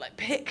to get, like,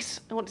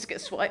 picked. I wanted to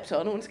get swiped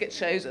on. I wanted to get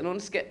chosen. I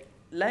wanted to get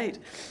laid.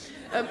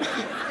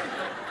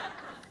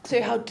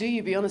 So how do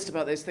you be honest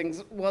about those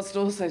things whilst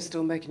also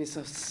still making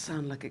yourself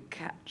sound like a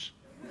catch?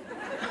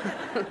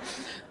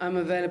 I'm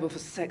available for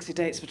sexy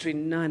dates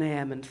between 9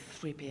 a.m. and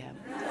 3 p.m.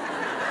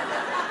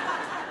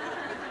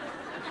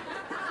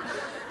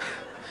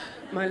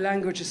 My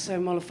language is so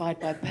mollified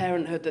by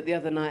parenthood that the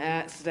other night I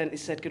accidentally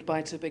said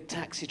goodbye to a big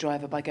taxi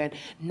driver by going,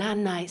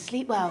 "Night-night,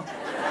 sleep well."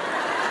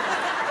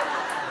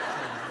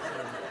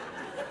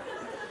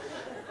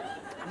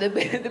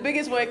 The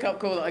biggest wake-up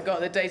call that I got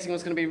that dating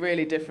was going to be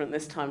really different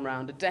this time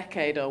round, a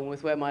decade on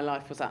with where my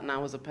life was at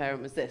now as a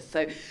parent, was this.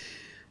 So,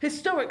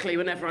 historically,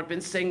 whenever I'd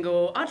been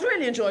single, I'd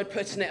really enjoyed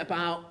putting it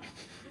about.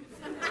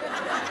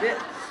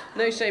 Yeah,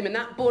 no shame in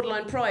that.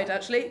 Borderline pride,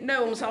 actually.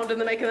 No one was harmed in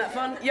the making that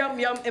fun. Yum,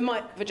 yum, in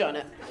my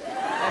vagina.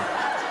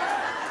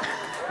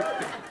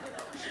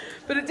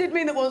 But it did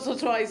mean that once or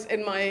twice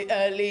in my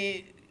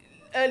early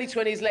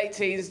 20s, late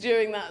teens,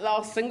 during that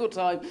last single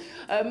time,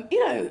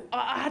 you know,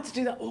 I had to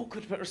do that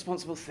awkward but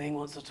responsible thing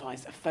once or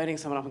twice, of phoning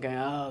someone up and going,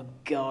 oh,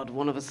 God,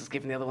 one of us has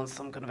given the other one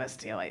some kind of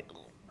STI.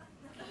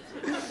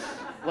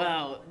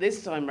 Well,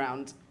 this time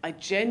round, I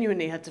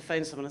genuinely had to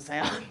phone someone and say,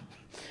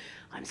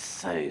 I'm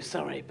so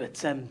sorry,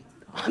 but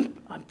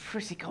I'm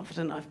pretty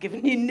confident I've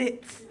given you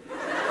nits.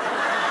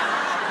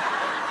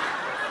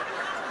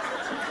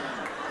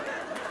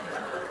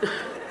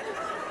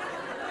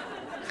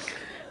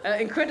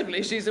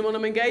 Incredibly, she's the one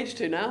I'm engaged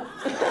to now.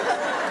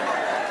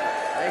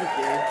 Thank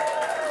you.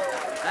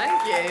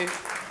 Thank you.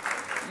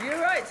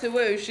 You're right to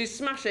woo, she's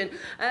smashing.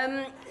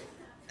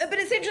 But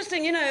it's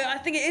interesting, you know, I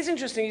think it is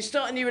interesting. You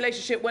start a new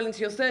relationship well into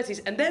your 30s,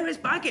 and there is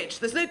baggage.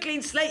 There's no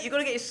clean slate. You've got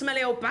to get your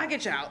smelly old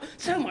baggage out.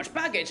 So much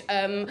baggage.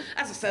 As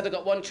I said, I've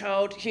got one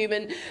child,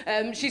 human.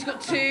 She's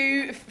got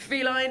 2,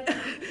 feline.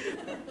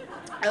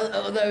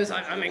 Although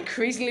I'm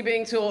increasingly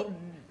being taught,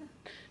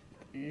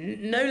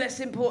 no less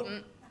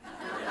important.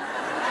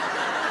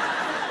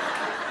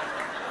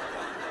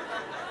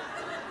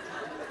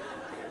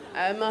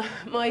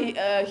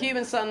 My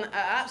human son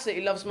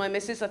absolutely loves my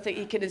missus. I think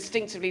he can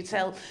instinctively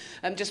tell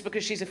just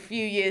because she's a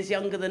few years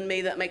younger than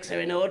me, that makes her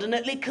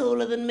inordinately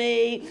cooler than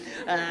me.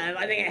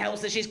 I think it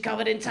helps that she's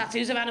covered in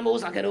tattoos of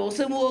animals I could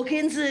also walk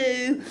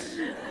into.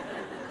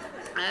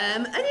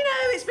 And you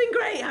know, it's been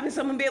great having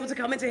someone be able to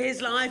come into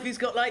his life who's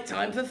got like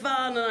time for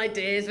fun and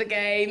ideas for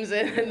games,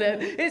 and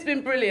it's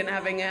been brilliant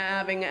having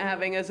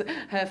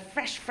her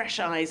fresh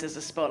eyes as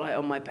a spotlight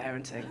on my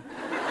parenting.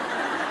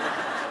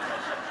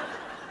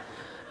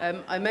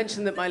 I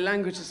mentioned that my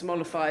language is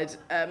mollified.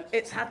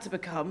 It's had to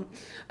become.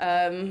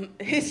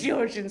 Here's the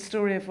origin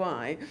story of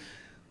why.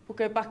 We'll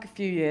go back a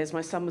few years.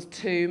 My son was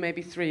 2,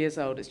 maybe 3 years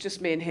old. It's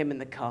just me and him in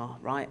the car,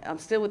 right? I'm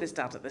still with his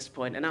dad at this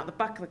point, and out the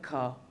back of the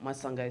car, my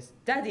son goes,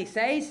 "Daddy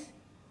says,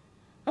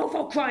 oh,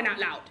 for crying out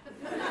loud."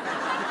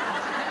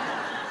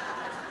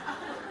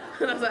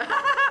 And I was like,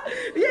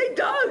 yeah, he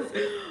does.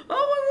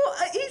 Oh,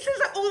 he says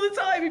that all the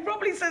time. He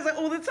probably says that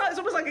all the time. It's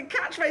almost like a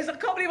catchphrase. I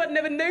can't believe I'd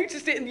never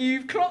noticed it and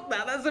you've clocked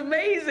that. That's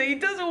amazing. He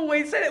does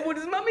always say it. What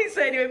does Mummy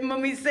say anyway?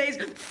 Mummy says,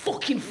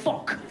 fucking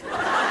fuck.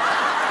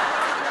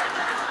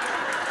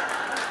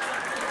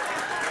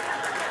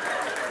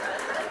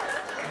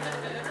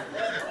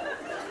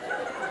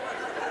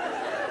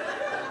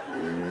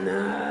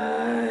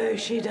 No,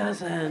 she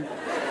doesn't.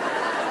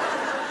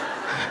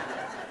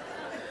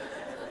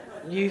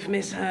 You've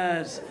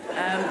misheard.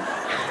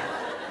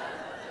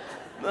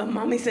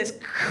 Mummy says,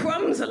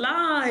 crumbs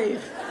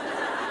alive.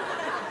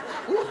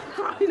 Ooh,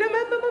 you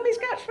remember Mummy's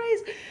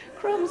catchphrase?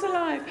 Crumbs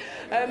alive.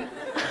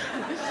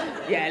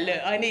 Yeah, look,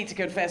 I need to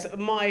confess,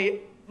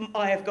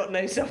 I have got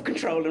no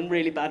self-control and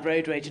really bad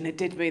road rage, and it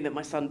did mean that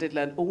my son did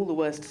learn all the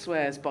worst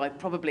swears by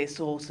probably a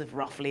sort of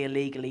roughly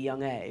illegally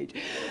young age.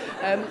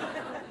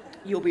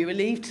 You'll be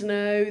relieved to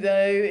know,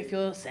 though, if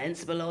you're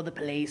sensible or the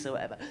police or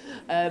whatever.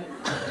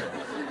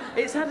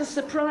 It's had a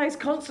surprise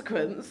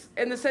consequence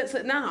in the sense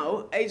that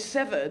now, age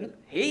 7,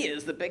 he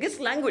is the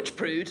biggest language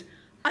prude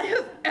I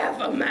have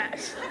ever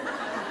met.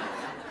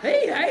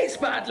 He hates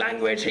bad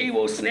language. He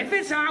will sniff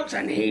it out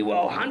and he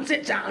will hunt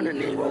it down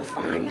and he will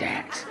find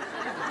it.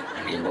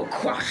 And he will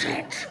crush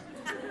it.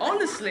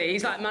 Honestly,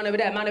 he's like, man over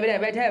there,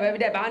 red hair over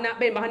there, behind that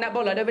bin, behind that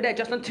bollard over there,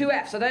 just on 2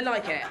 Fs, I don't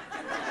like it.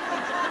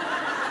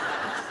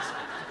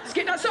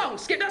 Skip that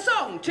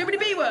song, too many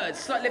B words.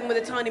 It's like living with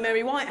a tiny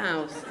Mary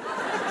Whitehouse.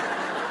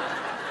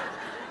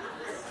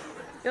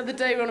 The other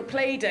day we were on a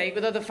play date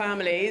with other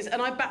families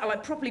and I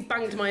properly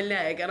banged my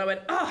leg and I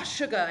went, "Ah,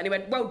 sugar," and he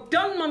went, "Well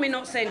done, Mummy,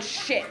 not saying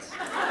shit."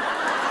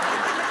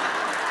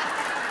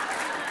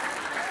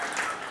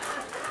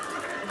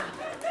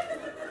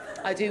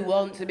 I do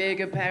want to be a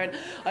good parent.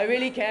 I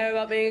really care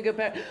about being a good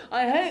parent.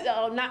 I hope that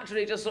I'll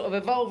naturally just sort of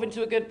evolve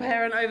into a good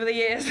parent over the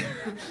years.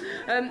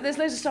 There's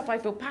loads of stuff I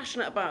feel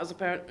passionate about as a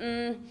parent.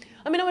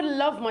 I mean, I would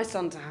love my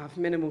son to have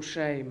minimal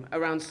shame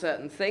around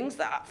certain things.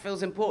 That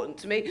feels important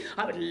to me.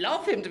 I would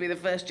love him to be the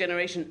first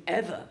generation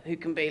ever who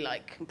can be,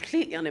 like,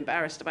 completely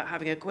unembarrassed about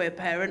having a queer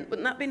parent.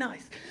 Wouldn't that be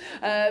nice?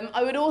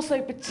 I would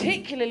also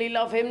particularly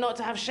love him not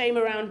to have shame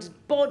around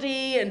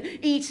body and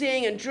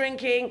eating and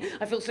drinking.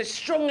 I feel so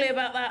strongly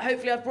about that.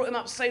 Hopefully I've brought him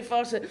up so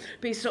far to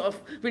be sort of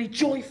really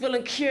joyful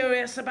and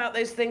curious about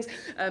those things.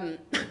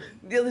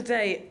 The other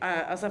day,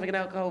 I was having an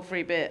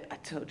alcohol-free beer. I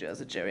told you I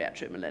was a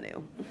geriatric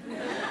millennial.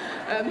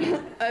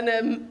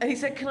 And he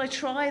said, "Can I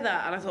try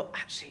that?" And I thought,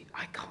 actually,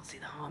 I can't see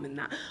the harm in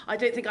that. I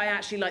don't think I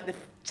actually liked the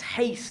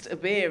taste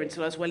of beer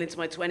until I was well into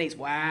my 20s.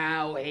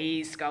 Wow,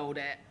 he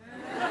scolded it.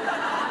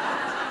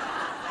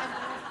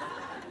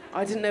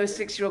 I didn't know a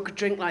 6-year-old could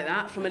drink like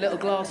that from a little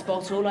glass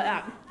bottle like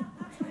that.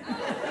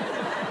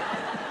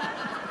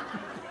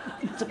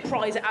 To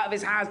prise it out of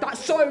his hands.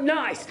 That's so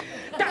nice.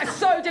 That is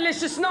so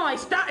delicious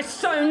nice. That is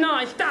so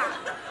nice. That.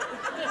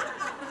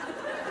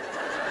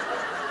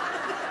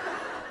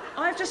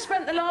 I've just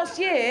spent the last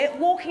year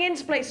walking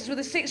into places with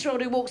a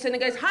 6-year-old who walks in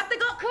and goes, "Have they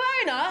got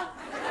corona?"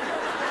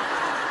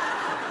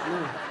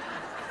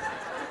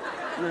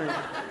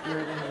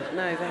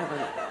 No, they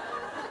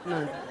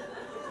haven't.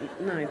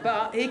 No,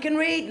 but he can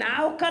read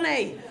now, can't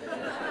he?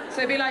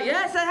 So he'd be like,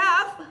 "Yes, they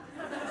have.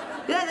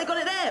 Yeah, they got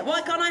it there.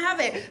 Why can't I have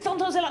it?"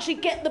 Sometimes they'll actually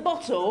get the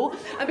bottle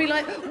and be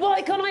like,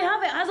 "Why can't I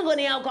have it? It hasn't got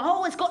any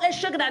alcohol. It's got less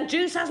sugar than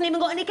juice. Hasn't even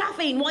got any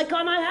caffeine. Why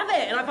can't I have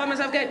it?" And I find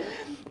myself going,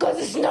 "Because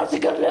it's not a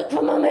good look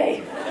for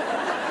Mummy."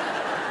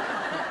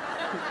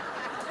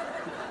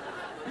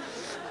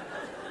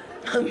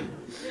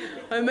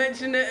 I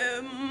mentioned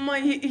that my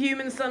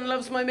human son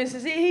loves my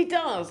missus. He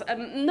does.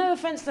 No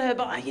offence to her,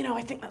 but, you know,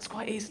 I think that's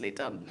quite easily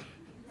done.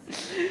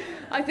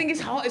 I think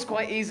his heart is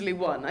quite easily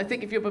won. I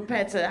think if you're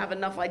prepared to have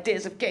enough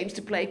ideas of games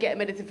to play, get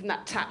him anything from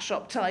that tat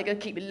shop tiger,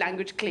 keep your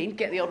language clean,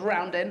 get the odd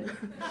round in.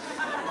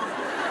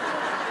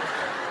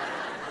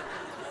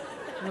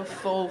 I'll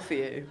fall for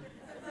you.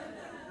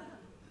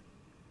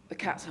 The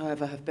cats,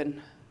 however, have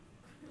been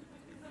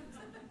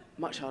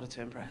much harder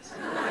to impress.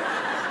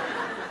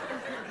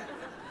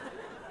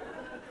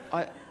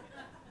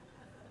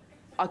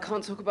 I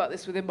can't talk about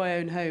this within my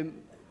own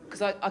home,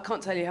 because I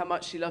can't tell you how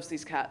much she loves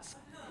these cats.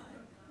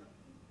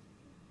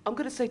 I'm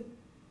going to say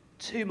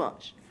too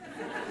much.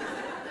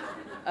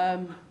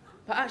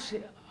 But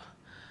actually,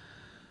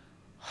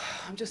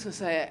 I'm just going to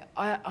say it,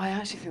 I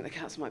actually think the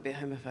cats might be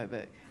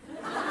homophobic.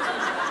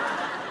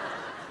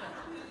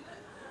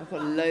 I've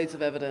got loads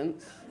of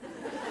evidence.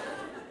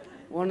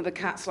 One of the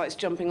cats likes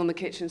jumping on the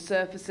kitchen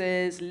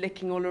surfaces,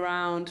 licking all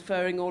around,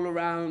 furring all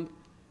around.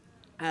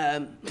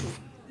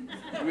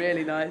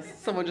 Really nice.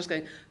 Someone just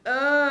going,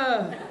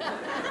 ugh.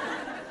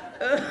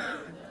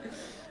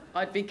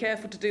 I'd be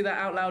careful to do that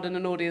out loud in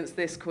an audience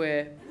this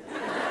queer.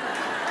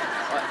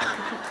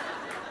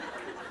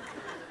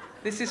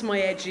 This is my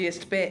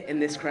edgiest bit in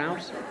this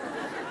crowd.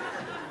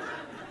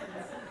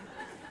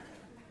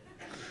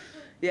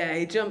 Yeah,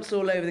 he jumps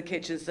all over the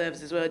kitchen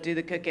surfaces where I do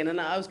the cooking,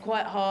 and I was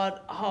quite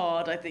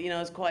hard. I think, I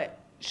was quite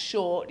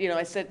short.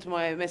 I said to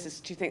my missus,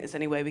 do you think there's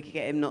any way we could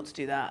get him not to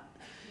do that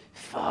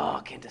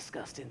fucking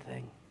disgusting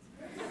thing?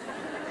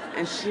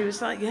 And she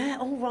was like, yeah,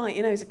 all right,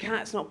 he's a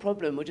cat, it's not a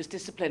problem, we'll just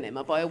discipline him.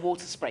 I'll buy a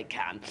water spray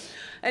can.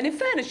 And in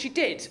fairness, she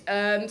did.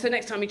 So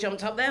next time he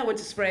jumped up there, I went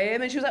to spray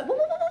him, and she was like, whoa,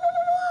 whoa, whoa,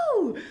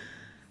 whoa, whoa.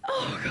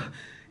 Oh, God.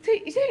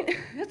 You don't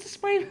have to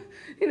spray him.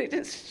 You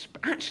don't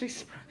actually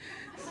spray.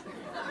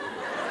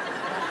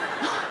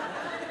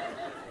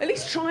 At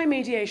least try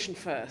mediation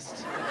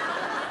first.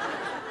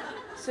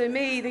 So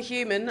me, the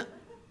human,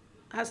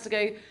 has to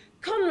go,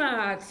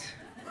 Conrad,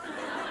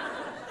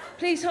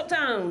 please hop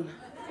down.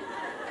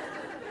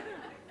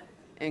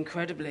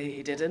 Incredibly,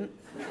 he didn't.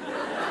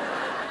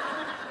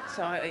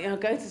 So I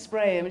go to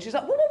spray him, and she's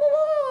like, whoa, whoa,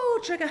 whoa,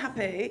 whoa, trigger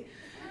happy.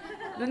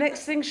 The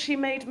next thing she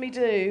made me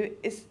do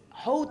is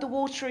hold the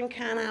watering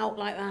can out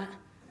like that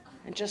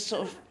and just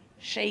sort of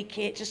shake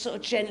it, just sort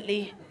of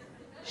gently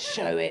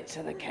show it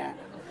to the cat.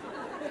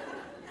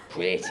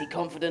 Pretty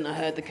confident I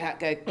heard the cat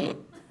go,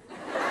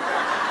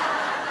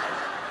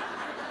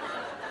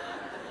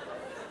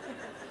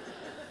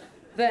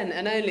 Then,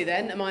 and only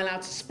then, am I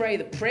allowed to spray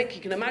the prick.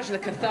 You can imagine the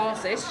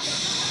catharsis.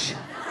 Shh.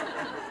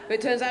 But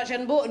it turns out she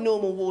hadn't bought a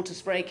normal water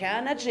spray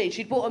can, had she?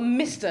 She'd bought a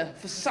mister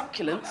for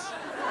succulents.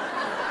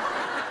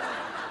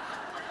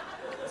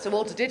 So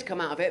water did come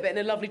out of it, but in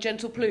a lovely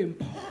gentle plume.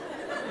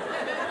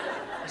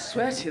 I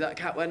swear to you, that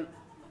cat went...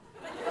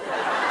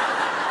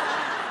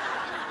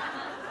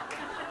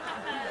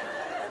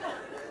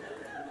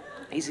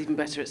 He's even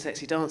better at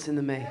sexy dancing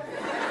than me.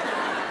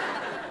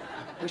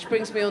 Which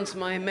brings me on to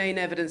my main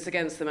evidence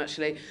against them,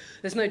 actually.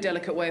 There's no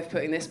delicate way of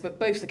putting this, but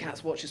both the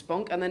cats watch us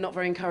bonk, and they're not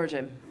very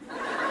encouraging.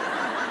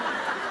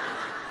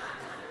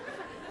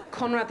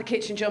 Conrad the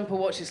kitchen jumper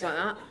watches like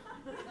that.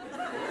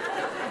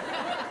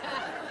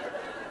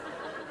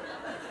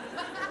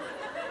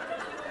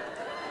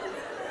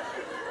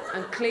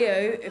 And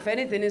Cleo, if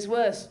anything, is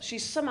worse.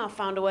 She's somehow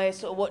found a way of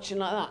sort of watching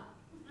like that.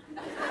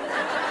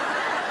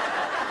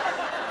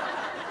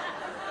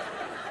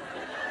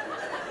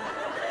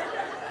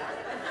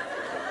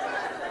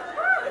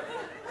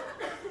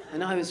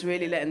 And I was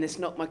really letting this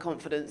knock my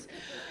confidence.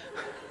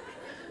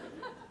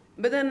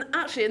 But then,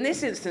 actually, in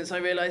this instance, I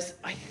realised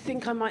I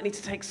think I might need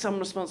to take some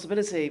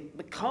responsibility,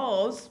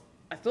 because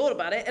I thought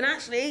about it, and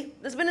actually,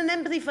 there's been an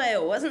empathy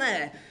fail, hasn't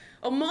there?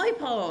 On my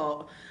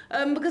part.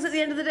 Because at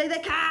the end of the day, they're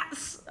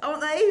cats,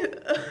 aren't they?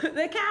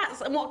 They're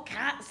cats. And what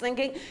cats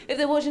thinking? If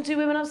they're watching two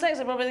women have sex,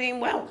 they're probably thinking,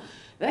 well,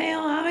 they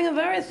are having a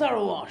very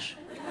thorough wash.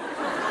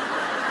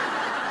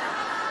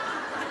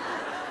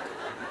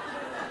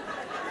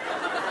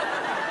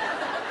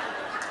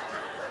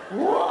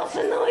 What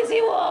a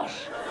noisy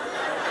wash!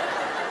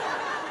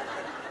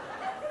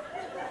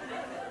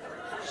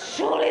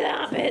 Surely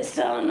that bit's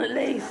done, at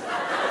least.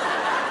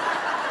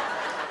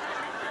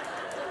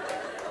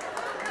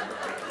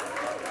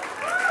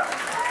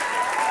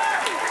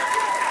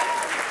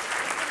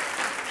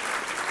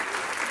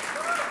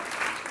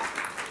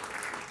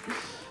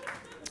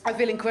 I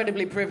feel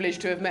incredibly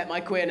privileged to have met my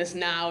queerness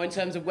now in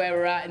terms of where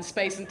we're at in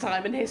space and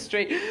time and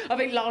history. I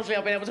think largely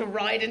I've been able to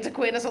ride into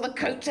queerness on the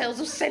coattails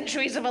of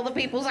centuries of other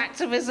people's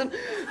activism.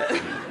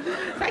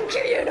 Thank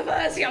you,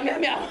 universe, yum,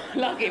 yum, yum.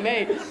 Lucky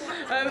me.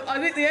 I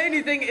think the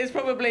only thing is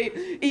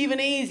probably even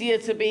easier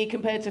to be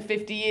compared to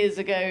 50 years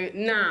ago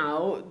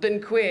now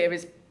than queer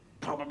is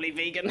probably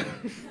vegan.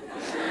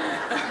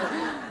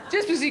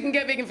 Just because you can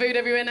get vegan food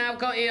everywhere now,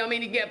 can't you? I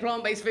mean, you can get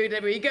plant-based food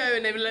everywhere you go,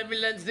 and they've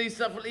learned to do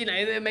stuff,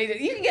 they're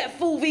amazing. You can get a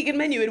full vegan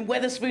menu in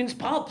Wetherspoons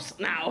pubs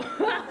now.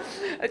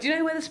 Do you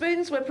know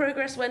Wetherspoons, where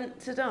progress went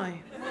to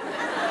die?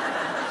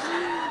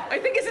 I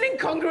think it's an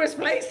incongruous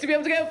place to be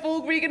able to get a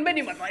full vegan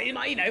menu. But,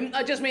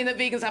 I just mean that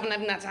vegans haven't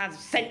had to have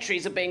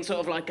centuries of being sort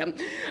of like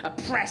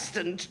oppressed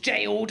and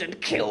jailed and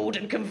killed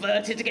and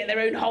converted to get their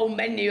own whole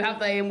menu, have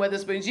they, in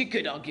Wetherspoons? You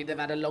could argue they've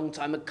had a long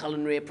time of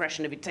culinary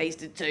oppression if you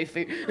tasted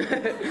tofu.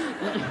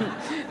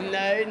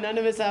 No, none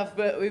of us have,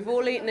 but we've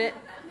all eaten it.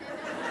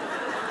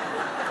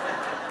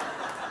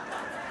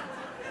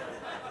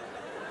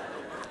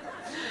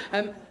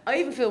 I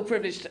even feel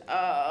privileged,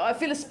 I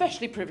feel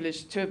especially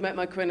privileged to have met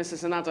my queerness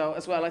as an adult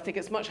as well. I think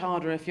it's much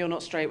harder if you're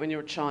not straight when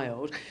you're a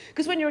child.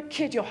 Because when you're a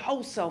kid, your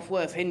whole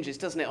self-worth hinges,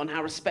 doesn't it, on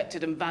how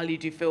respected and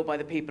valued you feel by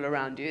the people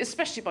around you,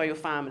 especially by your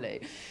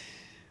family.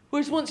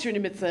 Whereas once you're in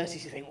your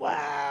mid-30s, you think,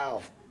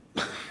 wow.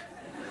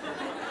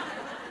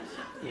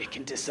 You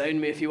can disown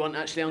me if you want,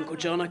 actually, Uncle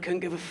John. I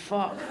couldn't give a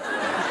fuck.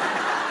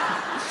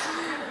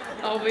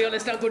 I'll be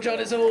honest, Uncle John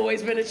has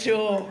always been a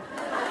chore.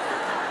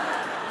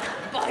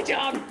 Bye,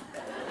 John.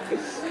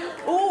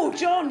 Oh,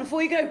 John,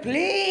 before you go,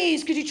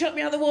 please, could you chuck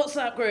me out of the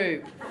WhatsApp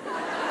group?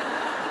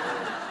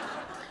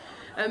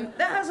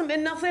 There hasn't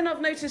been nothing. I've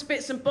noticed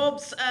bits and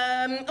bobs.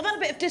 I've had a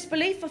bit of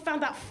disbelief. I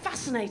found that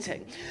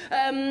fascinating.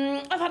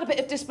 I've had a bit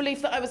of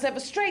disbelief that I was ever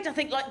straight. I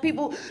think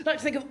people like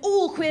to think of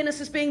all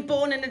queerness as being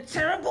born in a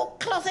terrible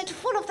closet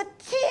full of the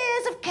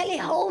tears of Kelly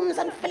Holmes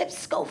and Philip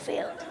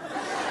Schofield.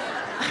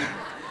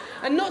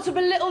 And not to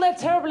belittle their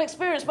terrible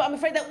experience, but I'm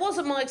afraid that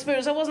wasn't my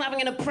experience. I wasn't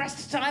having an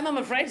oppressed time, I'm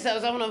afraid, so I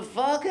was having a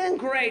fucking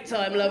great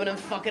time loving and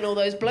fucking all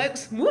those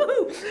blokes.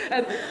 Woohoo!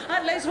 I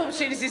had loads of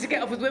opportunities to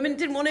get off with women,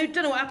 didn't want to,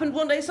 don't know what happened.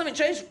 One day something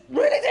changed,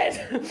 really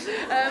did.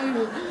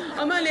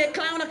 I'm only a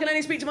clown, I can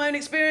only speak to my own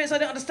experience. I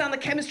don't understand the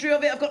chemistry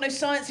of it. I've got no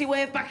sciencey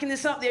way of backing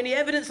this up. The only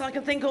evidence I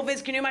can think of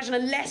is, can you imagine a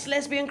less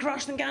lesbian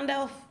crush than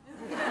Gandalf?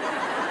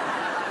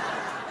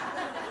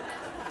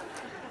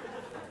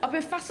 I've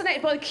been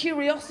fascinated by the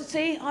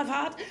curiosity I've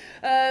had.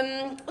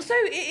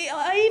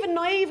 I even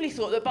naively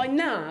thought that by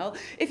now,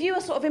 if you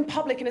were sort of in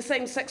public in a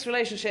same-sex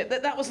relationship,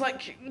 that was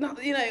like,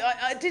 you know,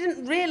 I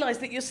didn't realise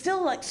that you're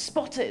still, like,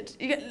 spotted.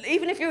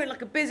 Even if you're in,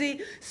 like, a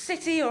busy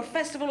city or a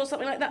festival or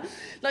something like that,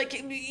 like,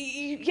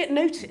 you get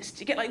noticed.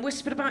 You get, like,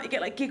 whispered about, you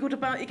get, like, giggled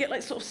about, you get,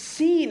 like, sort of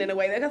seen in a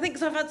way. Like, I think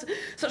because I've had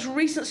such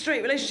recent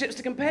straight relationships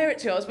to compare it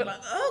to, I was a bit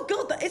like, oh,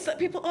 God, it's like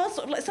people are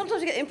sort of, like,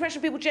 sometimes you get the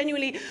impression people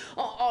genuinely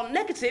are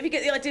negative. You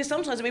get the idea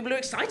sometimes that people are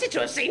excited to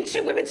have seen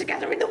two women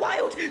together in the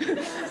wild.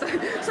 So,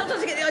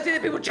 sometimes you get the idea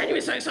that people are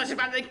genuinely so excited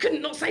about it they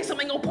couldn't not say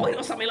something or point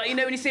or something. Like, you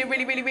know, when you see a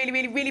really, really, really,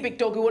 really, really big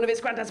dog who one of its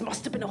granddads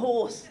must have been a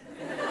horse.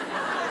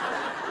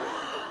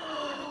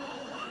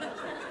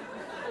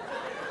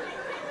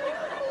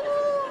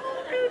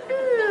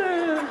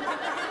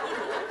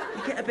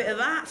 You get a bit of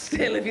that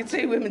still if you're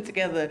two women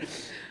together.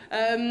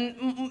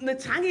 The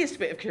tangiest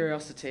bit of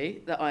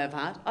curiosity that I have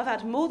had, I've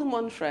had more than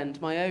one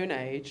friend my own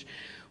age,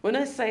 when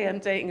I say I'm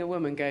dating a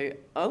woman, go,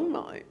 oh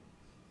my.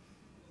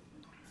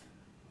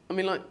 I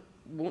mean, like,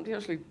 what do you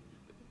actually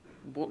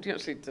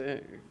do?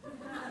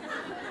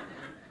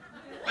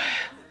 Where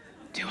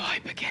do I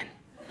begin?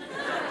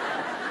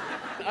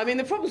 I mean,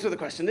 the problem's with the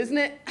question, isn't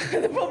it?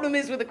 The problem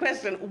is with the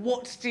question,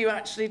 what do you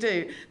actually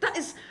do? That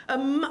is, I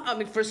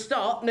mean, for a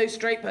start, no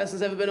straight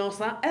person's ever been asked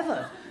that,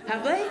 ever.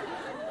 Have they?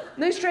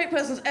 No straight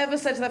person's ever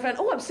said to their friend,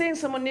 oh, I'm seeing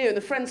someone new, and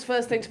the friend's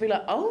first thing to be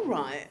like, oh,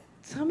 right,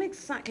 tell me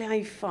exactly how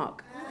you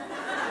fuck.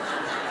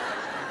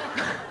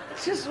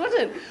 Just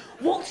wouldn't.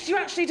 What do you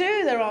actually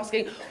do, they're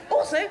asking.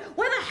 Also,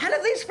 where the hell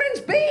have these friends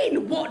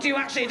been? What do you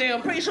actually do?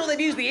 I'm pretty sure they've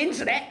used the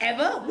internet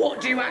ever.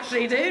 What do you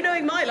actually do?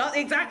 Knowing my luck,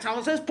 the exact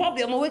answer's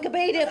probably on the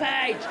Wikipedia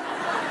page.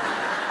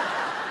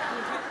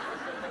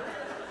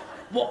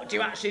 What do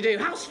you actually do?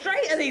 How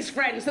straight are these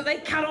friends that they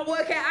cannot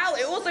work it out?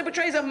 It also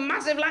betrays a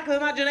massive lack of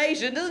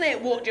imagination, doesn't it?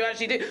 What do you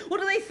actually do? What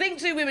do they think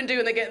two women do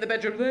when they get in the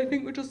bedroom? They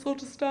think we just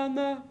sort of stand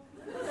there.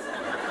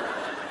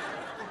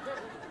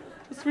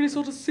 Just really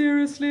sort of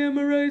seriously and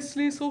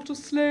morosely, sort of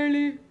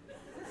slowly.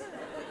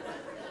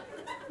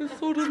 Just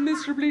sort of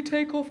miserably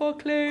take off our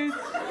clothes.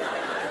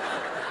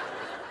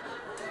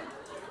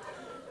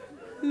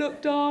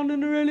 Look down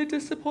in a really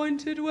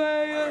disappointed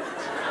way at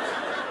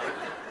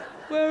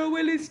where a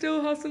willy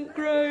still hasn't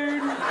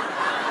grown.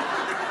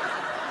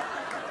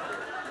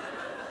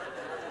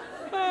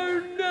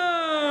 Oh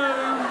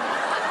no!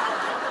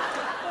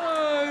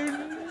 Oh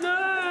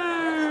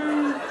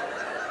no!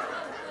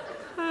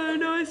 Oh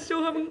no, I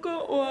still haven't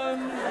got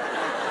one.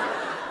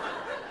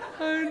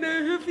 Oh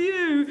no, have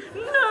you?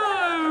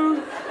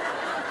 No!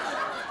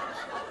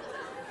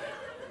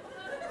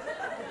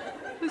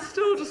 I've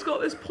still just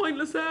got this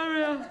pointless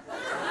area.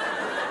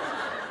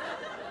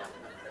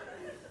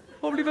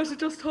 Probably better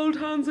just hold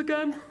hands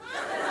again.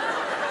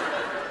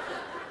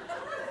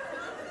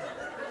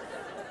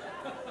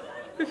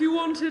 If you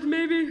wanted,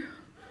 maybe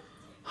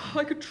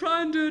I could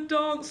try and do a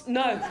dance.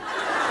 No.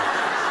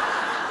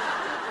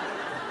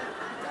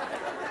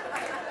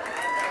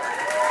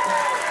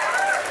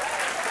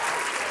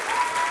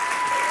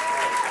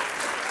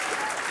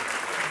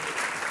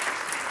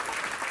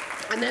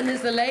 And then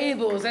there's the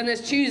labels, and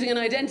there's choosing an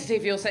identity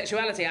for your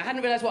sexuality. I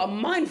hadn't realised what a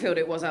minefield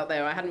it was out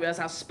there. I hadn't realised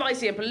how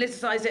spicy and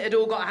politicised it had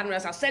all got. I hadn't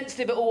realised how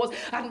sensitive it all was.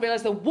 I hadn't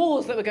realised the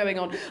wars that were going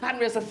on. I hadn't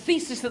realised the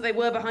thesis that they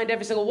were behind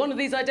every single one of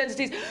these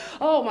identities.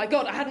 Oh my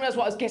God, I hadn't realised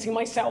what I was getting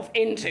myself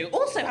into.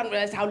 Also, I hadn't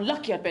realised how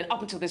lucky I'd been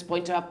up until this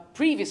point to have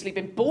previously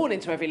been born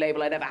into every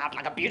label I'd ever had,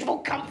 like a beautiful,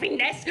 comfy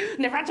nest.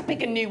 Never had to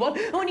pick a new one.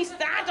 And when you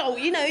start,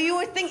 you know, you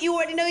always think you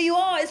already know who you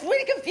are. It's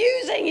really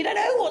confusing. You don't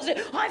know what to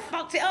do. I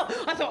fucked it up.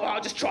 I thought, well,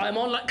 I'll just try them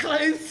on like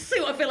clothes, see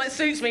what I feel like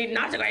suits me.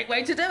 That's a great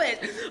way to do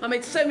it. I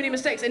made so many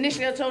mistakes.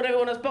 Initially, I told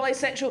everyone I was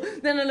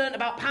bisexual. Then I learned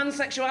about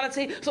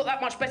pansexuality. Thought that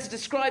much better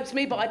describes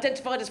me, but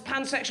identified as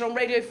pansexual on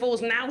Radio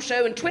 4's Now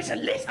show, and Twitter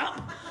lit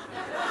up.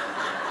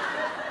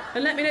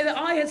 And let me know that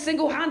I had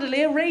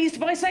single-handedly erased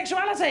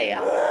bisexuality.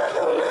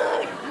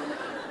 Oh,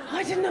 no.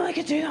 I didn't know I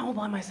could do that all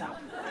by myself.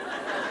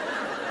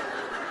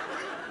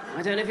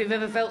 I don't know if you've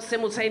ever felt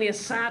simultaneous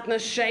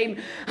sadness, shame,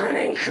 and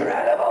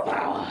incredible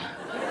power.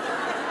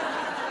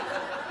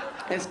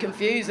 It's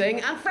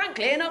confusing, and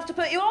frankly, enough to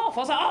put you off. I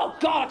was like, oh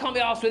God, I can't be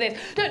arsed with this.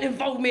 Don't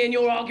involve me in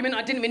your argument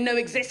I didn't even know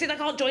existed. I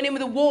can't join in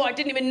with a war I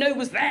didn't even know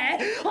was there.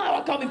 Oh,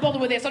 I can't be bothered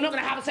with this. I'm not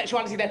going to have a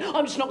sexuality then.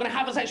 I'm just not going to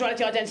have a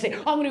sexuality identity.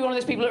 I'm going to be one of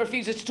those people that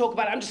refuses to talk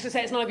about it. I'm just going to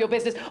say it's none of your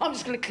business. I'm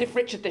just going to Cliff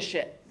Richard this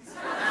shit.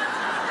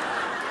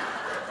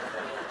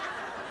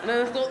 And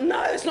then I thought,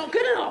 no, it's not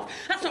good enough.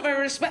 That's not very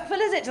respectful,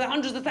 is it? To the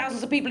hundreds of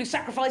thousands of people who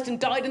sacrificed and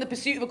died in the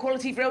pursuit of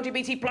equality for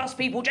LGBT plus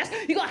people. Jess,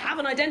 you got to have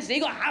an identity, you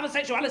got to have a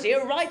sexuality,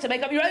 a right to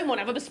make up your own one,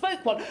 have a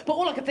bespoke one. But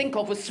all I could think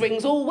of was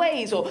swings all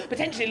ways, or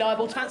potentially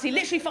liable to fancy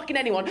literally fucking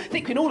anyone. I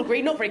think we can all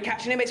agree, not very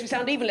catchy, and it makes me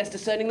sound even less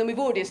discerning than we've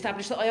already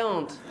established that I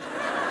aren't.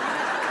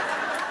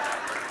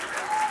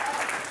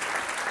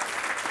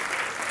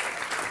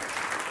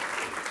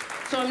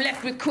 So I'm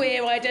left with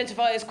queer, I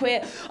identify as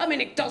queer. I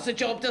mean, it does the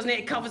job, doesn't it?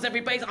 It covers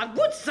every base. I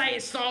would say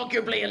it's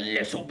arguably a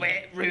little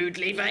bit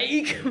rudely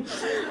vague.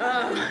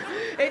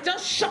 It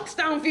does shuts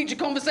down future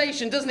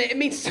conversation, doesn't it? It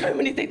means so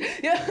many things.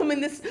 Yeah, I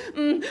mean,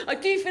 I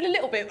do feel a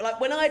little bit, like,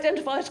 when I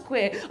identify as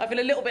queer, I feel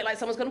a little bit like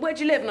someone's gone, where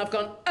do you live? And I've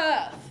gone,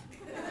 Earth.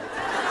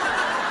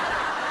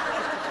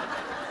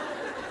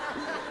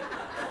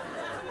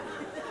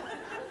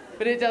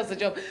 But it does the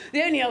job.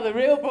 The only other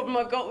real problem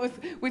I've got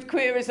with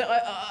queer is that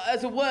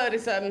as a word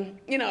is,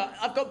 you know,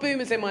 I've got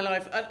boomers in my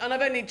life, and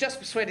I've only just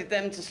persuaded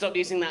them to stop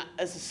using that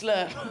as a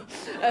slur.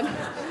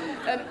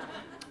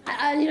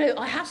 And, you know,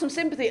 I have some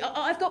sympathy.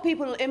 I've got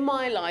people in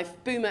my life,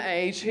 boomer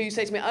age, who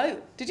say to me, oh,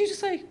 did you just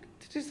say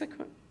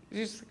queer?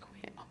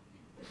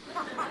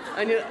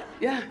 And you're like,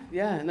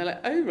 yeah. And they're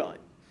like, oh, right.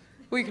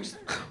 Well, you can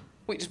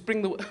just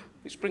bring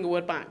a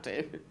word back, do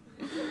you?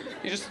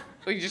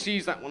 You just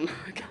use that one.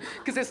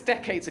 Because it's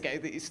decades ago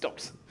that you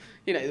stopped,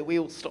 you know, that we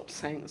all stopped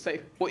saying. So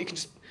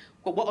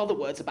what other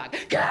words are back?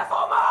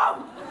 Careful,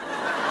 Mum!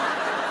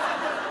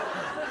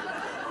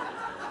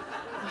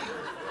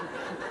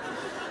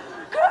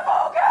 Careful!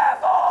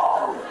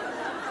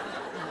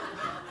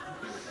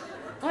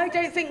 I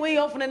don't think we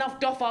often enough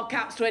doff our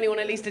caps to anyone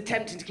at least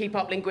attempting to keep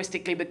up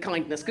linguistically with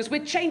kindness, because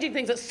we're changing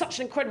things at such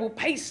an incredible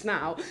pace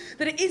now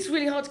that it is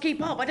really hard to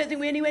keep up. I don't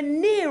think we anywhere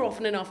near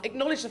often enough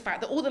acknowledge the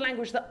fact that all the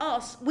language that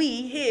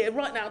we here,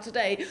 right now,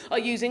 today, are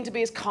using to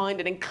be as kind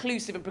and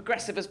inclusive and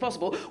progressive as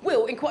possible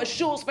will, in quite a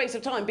short space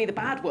of time, be the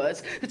bad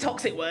words, the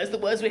toxic words, the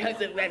words we hope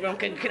that everyone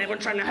can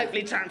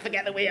hopefully try and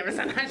forget that we ever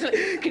said.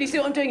 Actually, can you see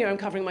what I'm doing here? I'm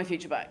covering my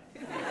future back.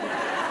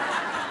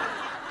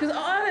 Because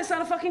I don't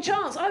stand a fucking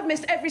chance. I've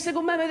missed every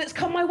single memo that's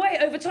come my way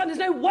over time. There's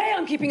no way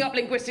I'm keeping up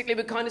linguistically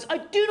with kindness. I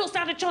do not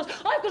stand a chance.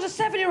 I've got a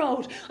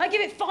 7-year-old. I give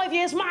it 5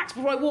 years max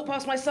before I walk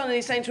past my son and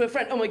he's saying to a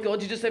friend, oh my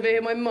God, you just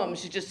overhear my mum.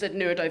 She just said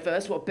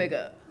neurodiverse, what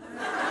bigger?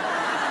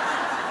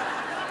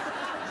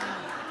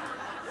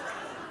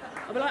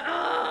 I'll be like,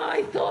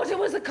 I thought it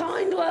was a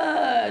kind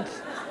word.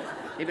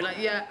 He'd be like,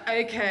 yeah,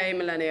 okay,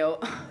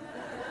 millennial.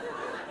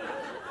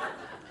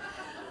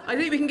 I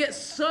think we can get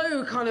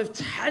so kind of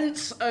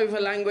tense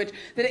over language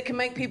that it can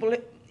make people,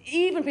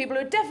 even people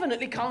who are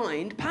definitely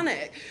kind,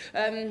 panic.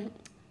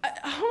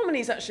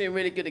 Harmony's actually a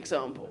really good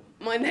example.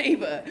 My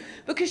neighbour,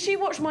 because she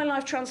watched my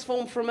life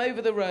transform from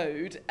over the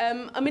road.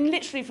 I mean,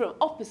 literally from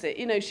opposite.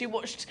 You know, she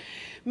watched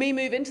me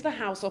move into the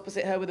house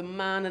opposite her with a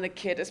man and a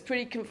kid. It's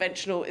pretty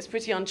conventional, it's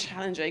pretty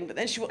unchallenging, but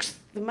then she watched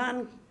the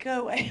man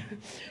go away.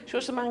 She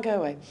watched the man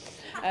go away.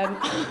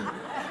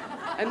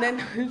 And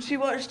then she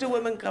watched a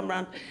woman come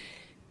round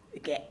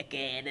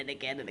again and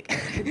again and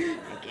again,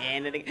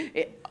 again and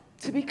again.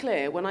 To be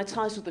clear, when I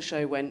titled the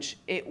show Wench,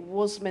 it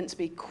was meant to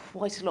be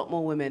quite a lot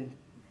more women.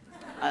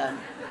 I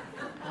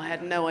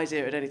had no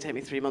idea it'd only take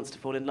me 3 months to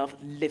fall in love.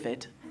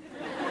 Livid.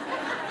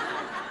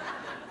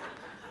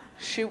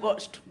 She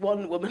watched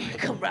one woman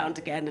come round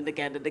again and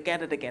again and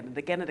again and again and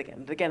again and again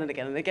and again and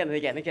again and again and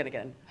again and again and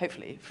again,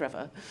 hopefully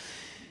forever.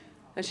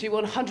 And she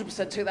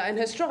 100% took that in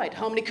her stride.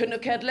 Harmony couldn't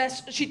have cared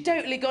less. She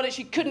totally got it.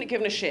 She couldn't have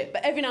given a shit.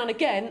 But every now and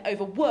again,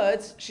 over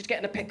words, she'd get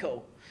in a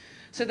pickle.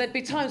 So there'd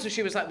be times where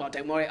she was like, well,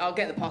 don't worry, I'll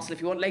get the parcel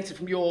if you want later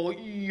from your.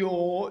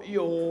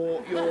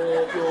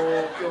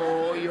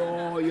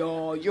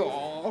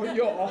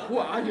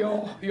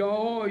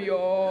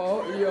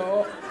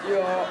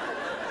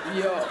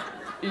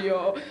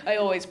 I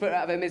always put her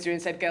out of her misery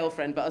and said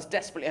girlfriend, but I was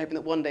desperately hoping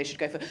that one day she'd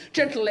go for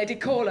gentle lady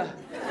caller.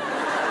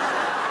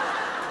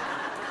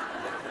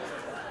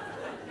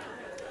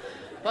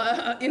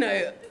 But, you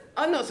know,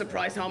 I'm not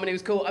surprised Harmony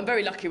was cool. I'm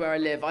very lucky where I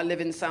live. I live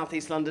in South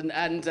East London,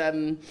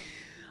 and,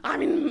 I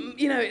mean,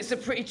 you know, it's a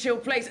pretty chill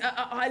place.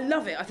 I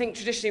love it. I think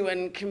traditionally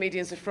when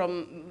comedians are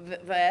from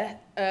there,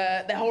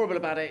 They're horrible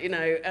about it, you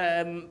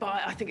know,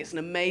 but I think it's an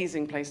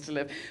amazing place to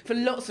live for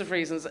lots of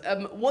reasons.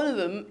 One of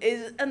them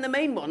is, and the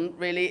main one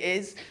really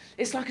is,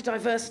 it's like a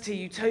diversity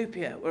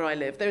utopia where I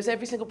live. There's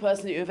every single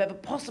person that you have ever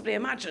possibly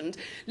imagined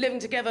living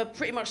together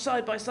pretty much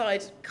side by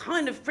side,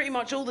 kind of pretty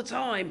much all the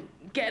time,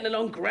 getting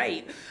along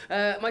great.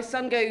 My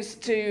son goes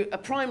to a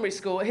primary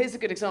school. Here's a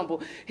good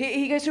example.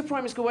 He goes to a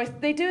primary school where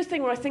they do a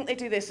thing where I think they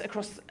do this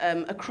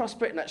across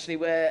Britain, actually,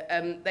 where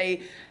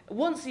they,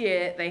 once a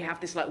year, they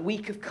have this like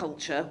week of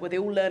culture where they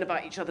all learn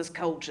about each other's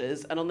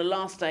cultures, and on the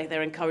last day,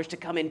 they're encouraged to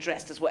come in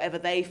dressed as whatever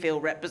they feel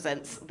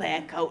represents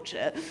their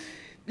culture.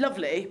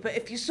 Lovely, but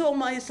if you saw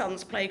my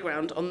son's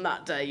playground on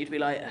that day, you'd be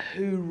like,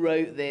 who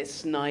wrote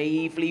this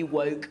naively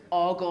woke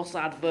Argos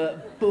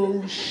advert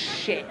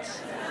bullshit?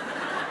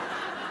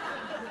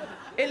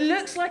 It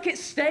looks like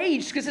it's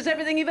staged because it's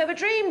everything you've ever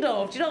dreamed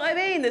of. Do you know what I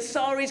mean? There's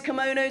saris,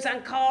 kimonos,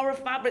 Ankara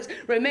fabrics,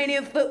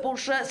 Romanian football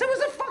shirts. There was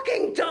a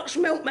fucking Dutch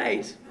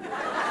milkmaid.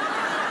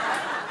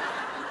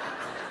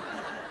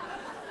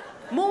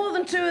 More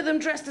than 2 of them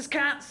dressed as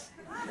cats.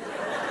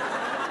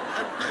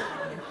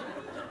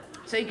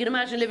 So you can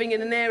imagine living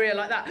in an area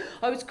like that.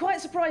 I was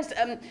quite surprised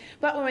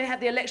back when we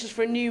had the elections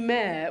for a new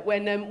mayor,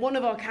 when one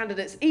of our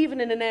candidates, even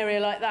in an area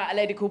like that, a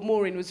lady called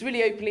Maureen, was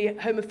really openly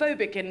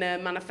homophobic in her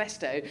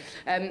manifesto.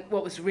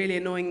 What was really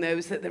annoying, though,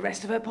 was that the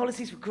rest of her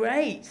policies were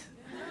great.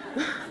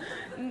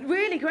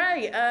 Really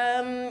great.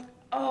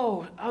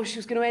 Oh, she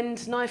was going to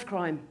end knife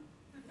crime.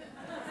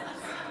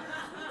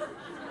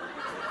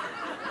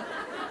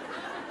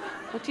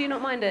 Well, do you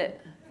not mind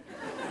it?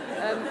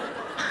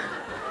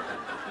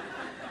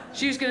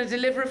 She was going to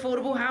deliver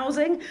affordable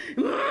housing.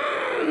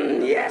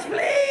 Yes,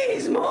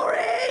 please,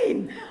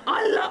 Maureen.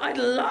 I'd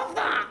love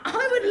that.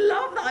 I would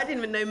love that. I didn't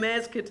even know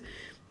mayors could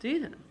do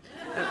that.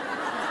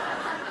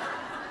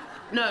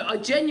 No, I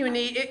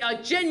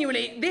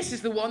genuinely, this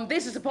is the one,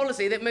 this is the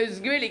policy that was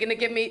really going to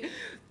give me.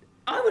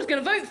 I was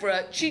going to vote for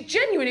her. She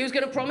genuinely was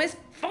going to promise,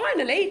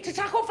 finally, to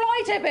tackle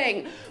fly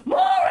tipping.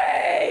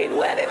 Maureen,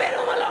 where have you been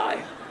all my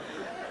life?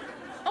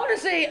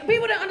 Honestly,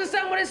 people don't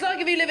understand what it's like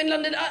if you live in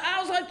London.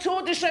 I've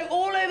toured this show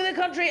all over the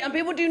country and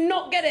people do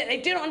not get it. They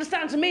do not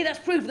understand. To me, that's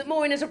proof that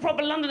Maureen is a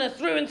proper Londoner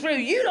through and through.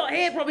 You lot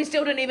here probably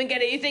still don't even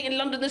get it. You think in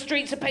London the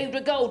streets are paved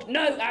with gold.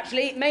 No,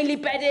 actually, mainly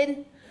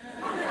bedding.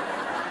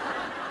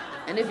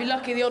 And if you're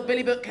lucky, the odd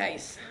Billy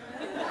bookcase.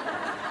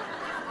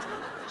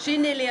 She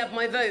nearly had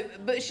my vote,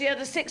 but she had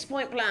a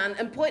 6-point plan,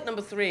 and point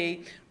number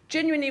 3,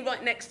 genuinely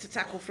right next to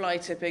tackle fly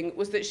tipping,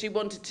 was that she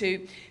wanted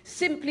to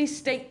simply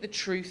state the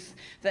truth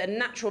that a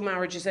natural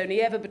marriage is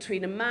only ever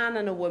between a man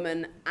and a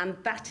woman, and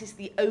that is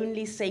the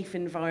only safe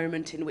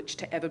environment in which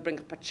to ever bring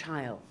up a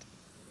child.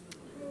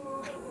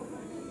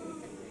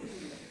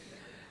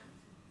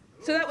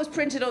 So that was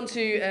printed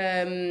onto,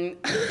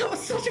 that was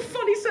such a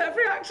funny set of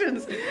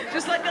reactions.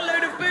 Just like a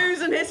load of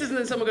boos and hisses and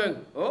then someone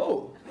going,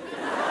 oh.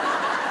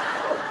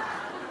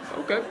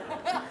 Okay.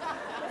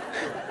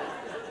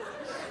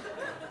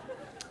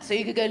 So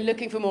you could go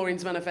looking for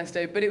Maureen's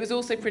manifesto, but it was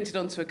also printed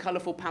onto a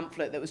colourful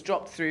pamphlet that was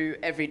dropped through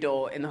every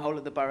door in the whole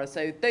of the borough.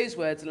 So those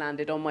words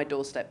landed on my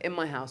doorstep in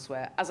my house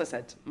where, as I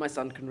said, my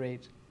son can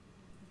read.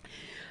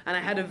 And I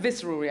had a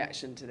visceral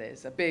reaction to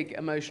this, a big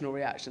emotional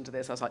reaction to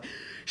this. I was like,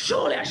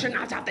 surely I shouldn't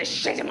have to have this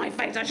shit in my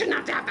face. I shouldn't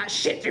have to have that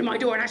shit through my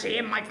door and actually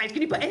in my face.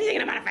 Can you put anything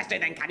in a manifesto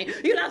then, can you?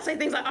 Are you allowed to say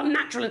things like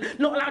unnatural and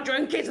not allowed your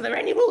own kids? Are there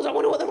any rules? I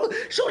wonder what the rules.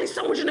 Surely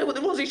someone should know what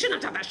the rules are. You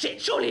shouldn't have to have that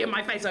shit surely in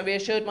my face. I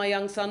reassured my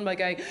young son by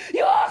going,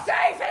 you're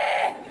safe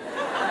here!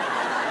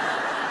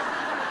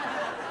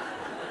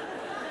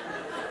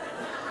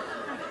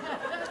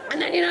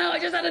 And then, you know, I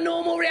just had a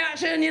normal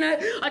reaction, you know.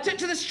 I took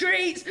to the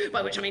streets,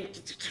 by which I mean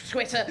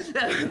Twitter.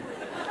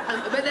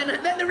 But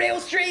then the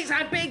real streets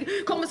had big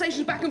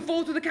conversations back and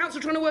forth with the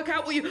council trying to work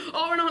out what you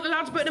are and aren't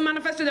allowed to put in a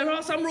manifesto. There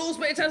are some rules,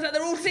 but it turns out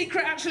they're all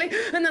secret, actually.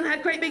 And then I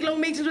had great big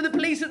long meetings with the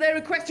police at their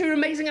request, who were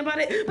amazing about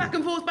it. Back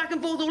and forth,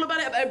 all about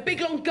it. A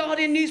big long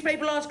Guardian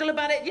newspaper article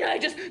about it. You know,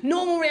 just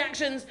normal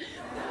reactions.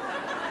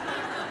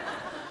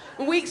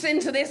 Weeks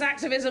into this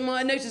activism,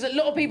 I noticed that a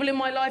lot of people in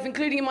my life,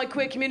 including in my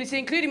queer community,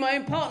 including my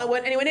own partner,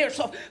 weren't anywhere near as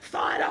sort of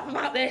fired up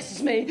about this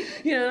as me.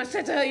 You know, and I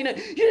said to her, you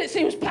don't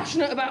seem as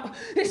passionate about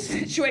this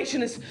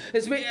situation as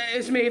me,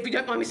 if you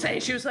don't mind me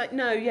saying. She was like,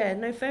 no,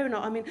 fair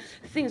enough. I mean,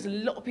 the thing is, a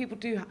lot of people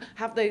do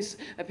have those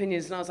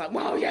opinions. And I was like,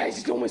 wow, yeah,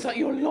 it's almost like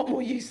you're a lot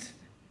more used.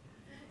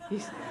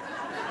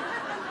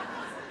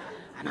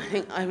 And I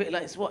think I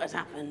realised what had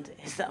happened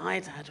is that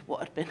I'd had what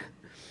had been,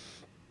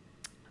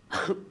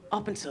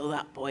 up until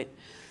that point,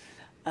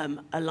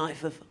 a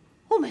life of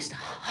almost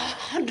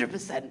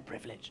 100%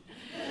 privilege.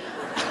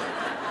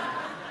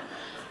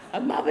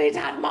 And Mummy'd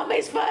had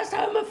Mummy's first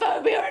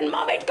homophobia and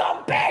Mummy'd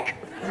gone big!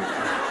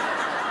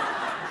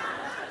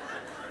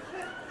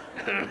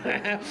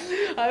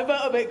 I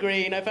felt a bit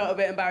green, I felt a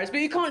bit embarrassed,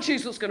 but you can't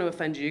choose what's going to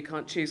offend you. You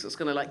can't choose what's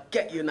going to, like,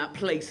 get you in that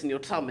place in your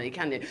tummy,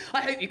 can you?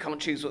 I hope you can't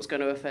choose what's going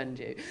to offend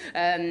you.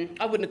 I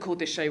wouldn't have called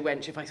this show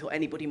Wench if I thought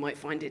anybody might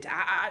find it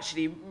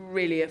actually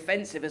really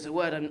offensive as a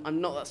word.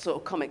 I'm not that sort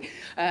of comic.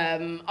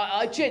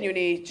 I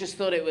genuinely just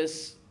thought it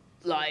was,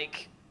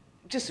 like,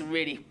 just a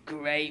really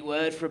great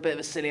word for a bit of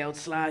a silly old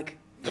slag.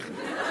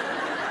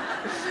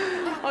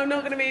 I'm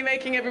not going to be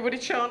making everybody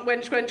chant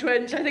wench, wench,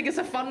 wench. I think it's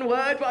a fun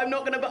word, but I'm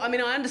not going to... I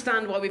mean, I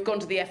understand why we've gone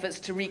to the efforts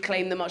to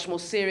reclaim the much more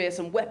serious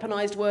and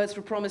weaponised words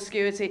for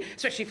promiscuity,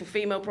 especially for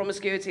female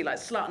promiscuity, like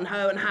slut and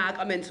hoe and hag.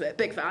 I'm into it.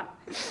 Big fan.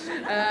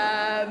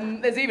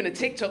 There's even a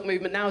TikTok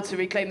movement now to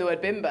reclaim the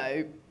word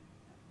bimbo.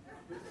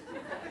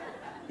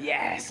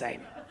 Yeah,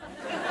 same.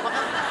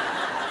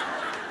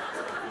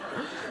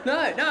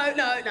 No.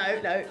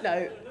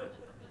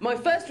 My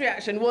first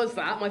reaction was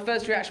that. My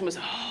first reaction was,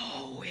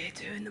 oh, we're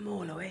doing them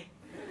all, are we?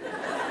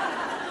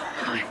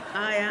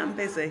 I am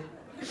busy.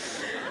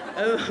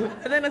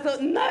 And then I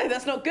thought, no,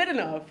 that's not good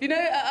enough. You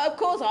know, of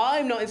course,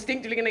 I'm not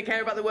instinctively going to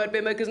care about the word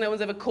bimbo because no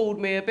one's ever called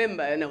me a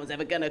bimbo. No one's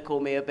ever going to call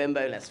me a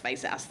bimbo. Let's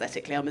face it,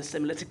 aesthetically, I'm as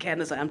similar to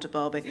Ken as I am to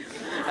Barbie.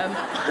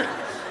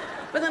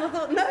 But then I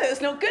thought, no, it's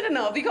not good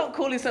enough. You can't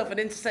call yourself an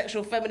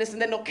intersexual feminist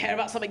and then not care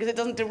about something because it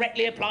doesn't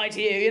directly apply to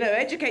you. You know,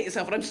 educate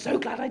yourself, and I'm so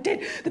glad I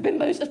did. The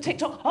bimbos of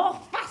TikTok are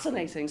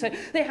fascinating. So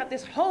they have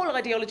this whole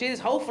ideology, this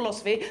whole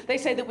philosophy. They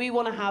say that we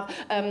want to have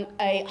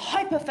a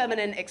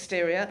hyper-feminine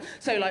exterior,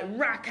 so like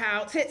rack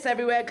out, tits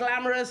everywhere,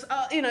 glamorous,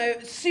 you know,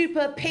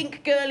 super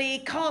pink, girly,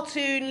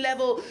 cartoon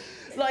level,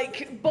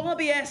 like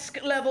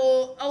Barbie-esque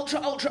level,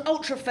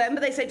 ultra femme,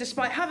 but they say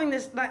despite having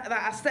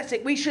that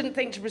aesthetic, we shouldn't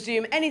think to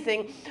presume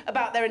anything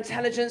about their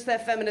intelligence, their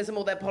feminism,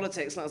 or their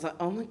politics. And I was like,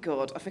 oh my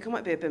God, I think I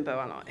might be a bimbo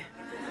ally.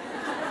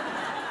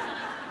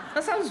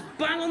 That sounds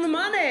bang on the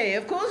money.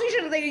 Of course you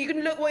shouldn't think you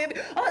can look what you...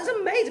 Oh, it's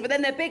amazing. But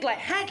then their big, like,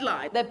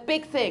 headline, their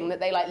big thing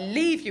that they, like,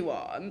 leave you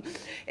on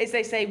is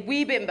they say,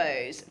 we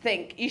bimbos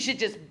think you should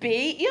just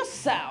be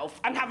yourself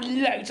and have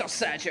loads of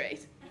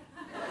surgeries.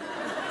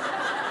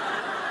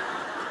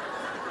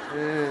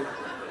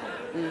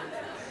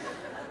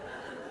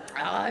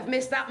 Oh, I've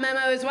missed that memo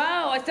as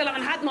well. I still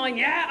haven't had mine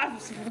yet.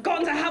 I've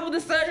forgotten to have all the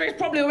surgeries.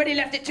 Probably already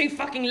left it too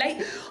fucking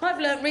late. I've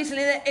learnt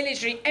recently that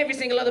literally every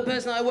single other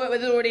person I work with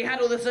has already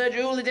had all the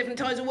surgery, all the different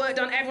types of work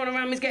done. Everyone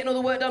around me is getting all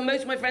the work done.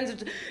 Most of my friends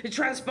have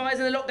transpires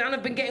in the lockdown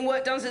have been getting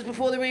work done since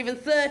before they were even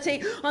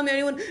 30. I'm the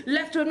only one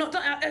left to have not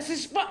done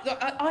it.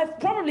 I've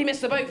probably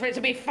missed the boat for it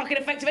to be fucking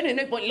effective anyway.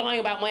 No point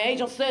lying about my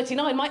age. I'm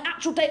 39. My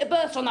actual date of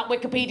birth's on that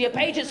Wikipedia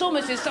page. It's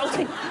almost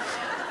insulting.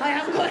 I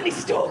haven't got any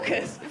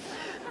stalkers.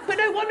 But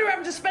no wonder we're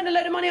having to spend a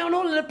load of money on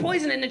all of the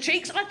poison in the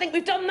cheeks. I think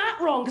we've done that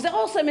wrong, because I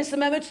also missed the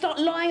memo to start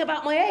lying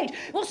about my age.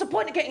 What's the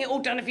point of getting it all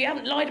done if you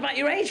haven't lied about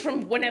your age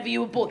from whenever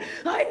you were born?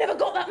 I never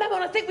got that memo,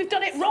 and I think we've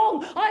done it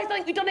wrong. I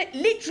think we've done it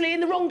literally in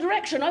the wrong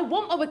direction. I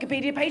want my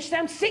Wikipedia page to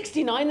sound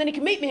 69, then you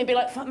can meet me and be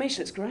like, fuck me,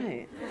 shit's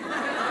great.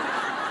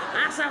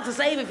 That's how to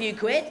save a few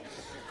quid.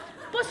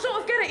 But I sort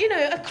of get it, you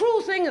know, a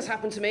cruel thing has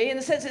happened to me in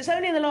the sense it's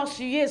only in the last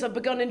few years I've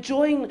begun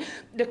enjoying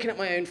looking at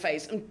my own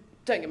face. And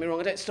don't get me wrong,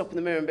 I don't stop in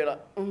the mirror and be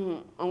like,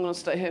 I'm going to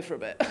stay here for a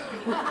bit.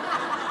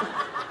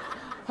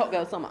 Hot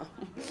girl summer.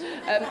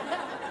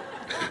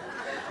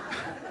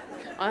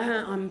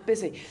 I'm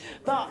busy.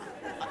 But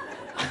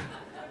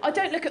I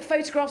don't look at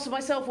photographs of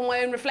myself on my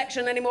own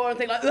reflection anymore and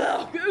think like,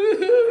 ugh,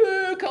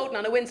 cold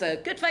Nana Winter.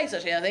 Good face,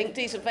 actually, I think.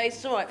 Decent face,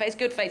 it's all right face,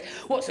 good face.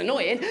 What's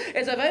annoying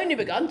is I've only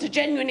begun to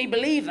genuinely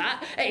believe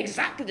that at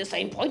exactly the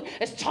same point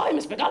as time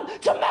has begun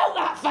to melt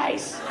that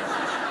face.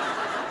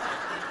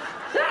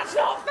 That's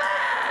not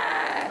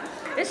fair!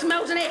 It's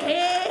melting it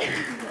here.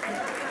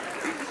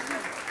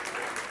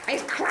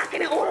 It's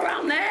cracking it all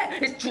around there.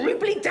 It's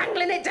droopily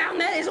dangling it down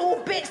there. There's all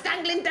bits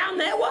dangling down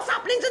there. What's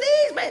happening to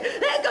these bits?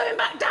 They're going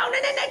back down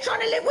and then they're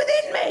trying to live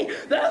within me.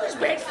 Those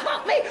bits,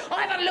 fuck me.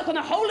 I've had a look on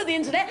the whole of the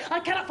internet. I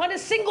cannot find a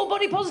single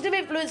body positive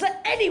influencer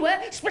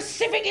anywhere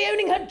specifically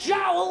owning her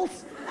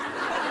jowls.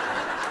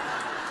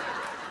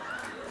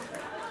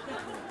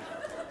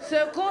 So,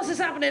 of course, it's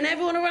happening.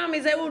 Everyone around me,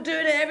 they're all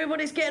doing it.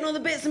 Everybody's getting all the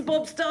bits and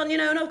bobs done, you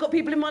know, and I've got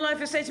people in my life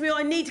who say to me, oh,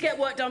 I need to get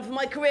work done for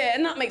my career.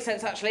 And that makes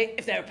sense, actually,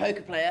 if they're a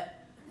poker player.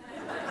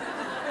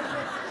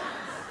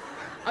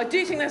 I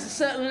do think there's a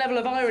certain level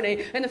of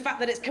irony in the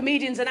fact that it's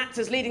comedians and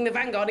actors leading the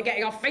vanguard and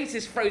getting our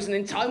faces frozen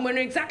in time when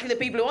exactly the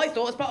people who I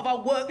thought, as part of our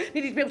work,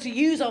 needed to be able to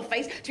use our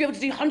face to be able to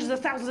do hundreds of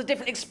thousands of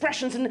different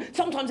expressions and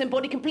sometimes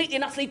embody completely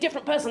and utterly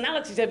different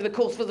personalities over the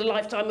course of the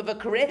lifetime of a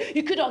career.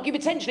 You could argue,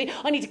 potentially,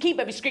 I need to keep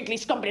every scrinkly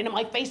scumbling in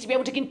my face to be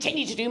able to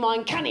continue to do my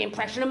uncanny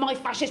impression of my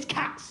fascist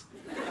cats.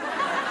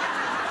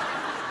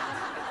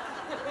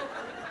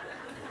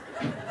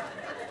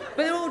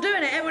 But they're all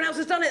doing it. Everyone else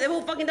has done it. They've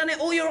all fucking done it.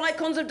 All your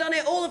icons have done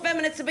it. All the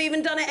feminists have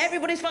even done it.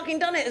 Everybody's fucking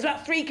done it. There's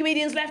about 3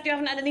 comedians left who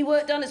haven't had any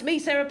work done. It's me,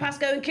 Sarah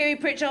Pascoe, and Kiri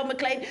Pritchard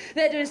McLean.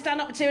 They're doing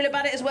stand-up material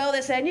about it as well.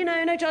 They're saying, you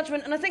know, no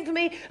judgment. And I think for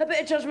me, a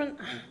bit of judgment.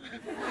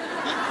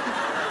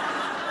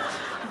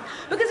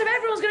 Because if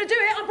everyone's going to do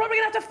it, I'm probably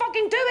going to have to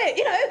fucking do it,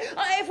 you know?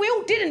 If we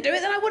all didn't do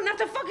it, then I wouldn't have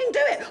to fucking do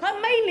it.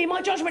 Mainly,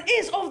 my judgment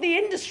is of the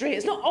industry.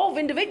 It's not of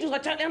individuals. I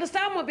totally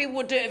understand why people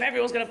would do it if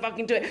everyone's going to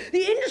fucking do it.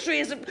 The industry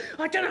is...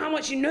 I don't know how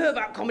much you know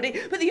about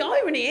comedy, but the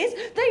irony is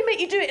they make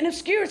you do it in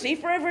obscurity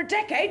for over a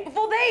decade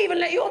before they even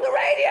let you on the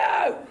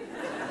radio.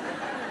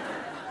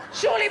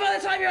 Surely by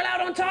the time you're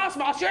allowed on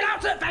Taskmaster, you're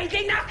allowed to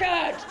faking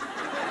knackered.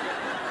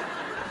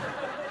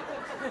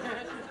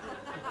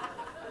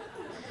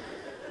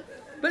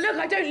 But look,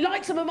 I don't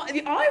like some of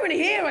the irony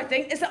here, I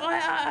think, is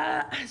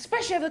that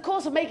especially over the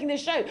course of making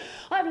this show,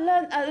 I've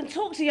learned and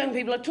talked to young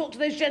people, I've talked to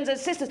those Gen Z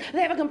sisters, and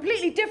they have a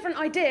completely different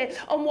idea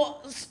on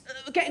what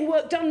getting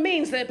work done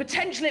means, the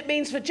potential it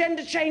means for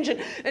gender change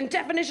and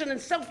definition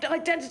and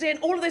self-identity and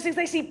all of those things.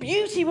 They see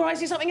beauty where I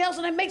see something else,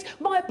 and it makes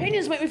my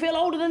opinions make me feel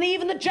older than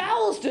even the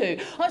jowls do.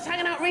 I was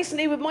hanging out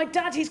recently with my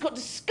dad. He's got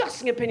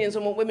disgusting opinions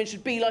on what women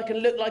should be like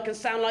and look like and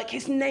sound like.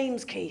 His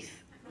name's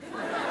Keith.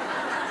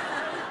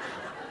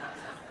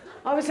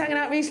 I was hanging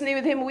out recently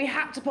with him and we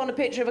hacked upon a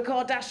picture of a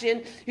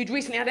Kardashian who'd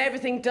recently had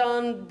everything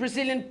done,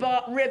 Brazilian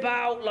butt, rib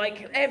out,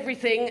 like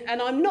everything,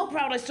 and I'm not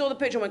proud I saw the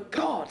picture and went,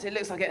 God, it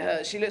looks like it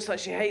hurts. She looks like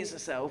she hates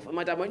herself. And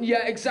my dad went,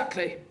 yeah,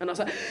 exactly. And I was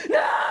like, no!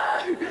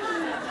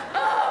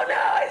 Oh, no,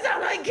 I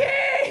sound like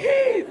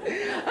Keith!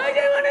 I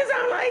don't want to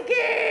sound like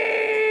Keith!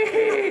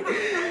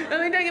 I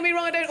mean, don't get me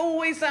wrong, I don't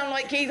always sound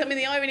like Keith. I mean,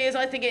 the irony is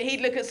I think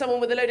he'd look at someone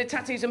with a load of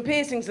tattoos and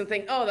piercings and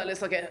think, oh, that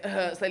looks like it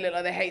hurts. They look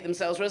like they hate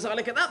themselves. Whereas I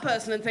look at that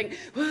person and think,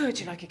 would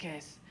you like a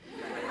kiss?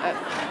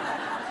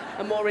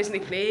 And more recently,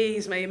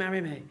 please, may you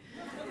marry me?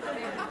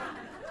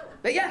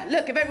 But yeah,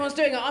 look, if everyone's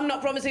doing it, I'm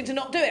not promising to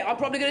not do it. I'm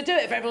probably going to do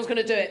it if everyone's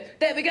going to do it.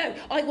 There we go.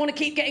 I want to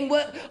keep getting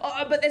work.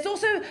 But there's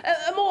also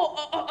a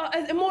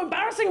more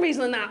embarrassing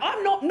reason than that.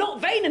 I'm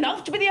not vain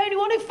enough to be the only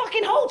one who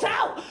fucking holds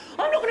out.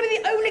 I'm not going to be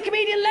the only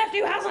comedian left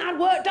who hasn't had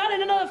work done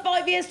in another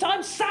 5 years'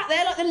 time, sat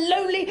there like the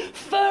lonely,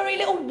 furry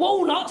little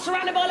walnut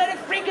surrounded by a load of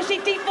freakishly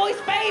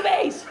deep-voiced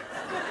babies.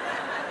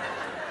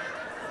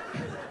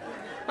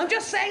 I'm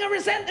just saying I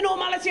resent the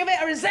normality of it.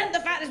 I resent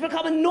the fact it's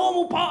become a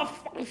normal part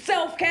of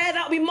self-care.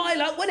 That'll be my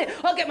luck, wouldn't it?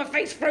 I'll get my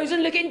face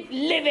frozen looking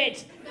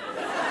livid.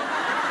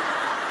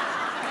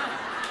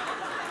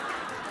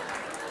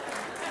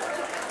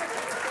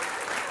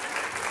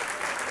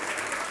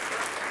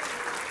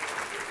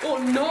 Or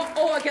not,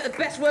 or I get the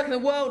best work in the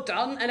world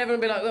done and everyone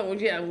will be like, oh, well,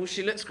 yeah, well,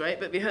 she looks great,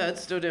 but have you heard,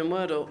 still doing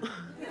Wordle.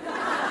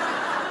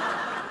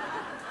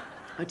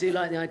 I do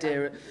like the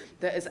idea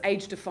that as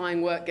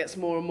age-defying work gets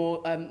more and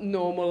more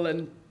normal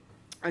and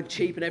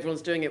cheap and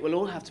everyone's doing it, we'll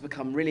all have to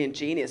become really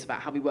ingenious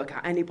about how we work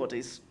out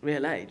anybody's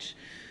real age.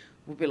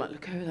 We'll be like,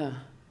 look over there.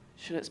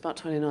 She looks about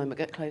 29, but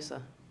get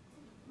closer.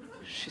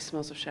 She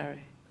smells of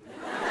sherry.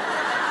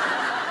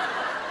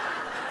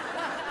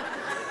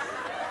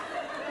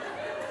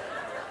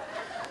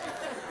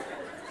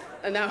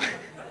 And now,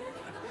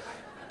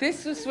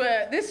 this was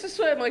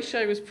where my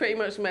show was pretty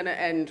much meant to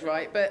end,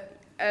 right? But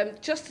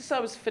just as I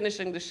was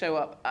finishing the show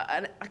up,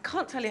 and I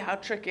can't tell you how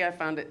tricky I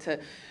found it to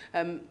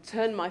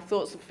turn my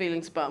thoughts and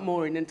feelings about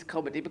Maureen into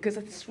comedy, because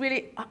it's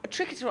really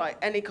tricky to write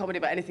any comedy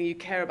about anything you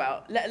care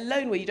about, let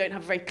alone where you don't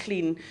have a very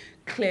clean,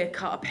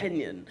 clear-cut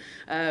opinion.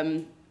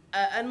 And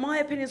my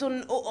opinions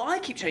on... I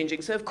keep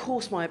changing, so of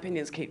course my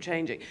opinions keep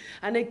changing.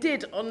 And they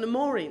did on the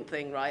Maureen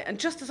thing, right? And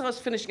just as I was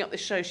finishing up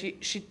this show, she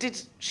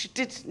did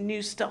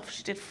new stuff.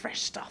 She did fresh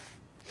stuff.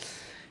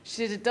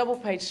 She did a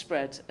double-page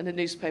spread in a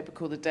newspaper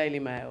called the Daily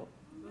Mail.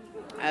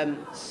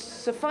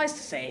 Suffice to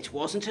say, it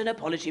wasn't an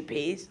apology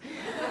piece.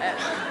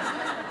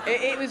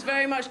 It was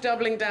very much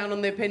doubling down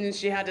on the opinions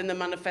she had in the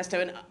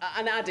manifesto and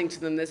adding to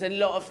them. There's a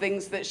lot of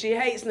things that she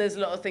hates and there's a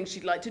lot of things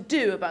she'd like to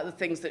do about the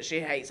things that she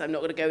hates. I'm not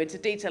going to go into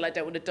detail. I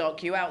don't want to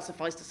dark you out.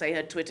 Suffice to say,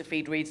 her Twitter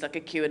feed reads like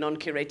a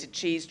QAnon-curated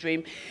cheese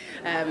dream.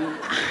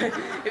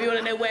 If you want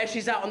to know where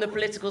she's at on the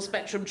political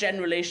spectrum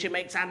generally, she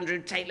makes Andrew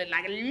Tate look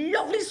like a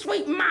lovely,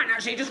 sweet man,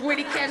 actually. He just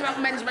really cares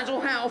about men's mental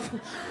health.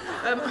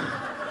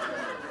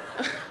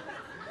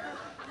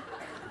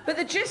 But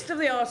the gist of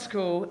the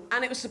article,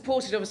 and it was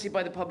supported obviously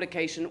by the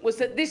publication, was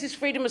that this is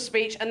freedom of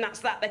speech and that's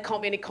that, there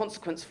can't be any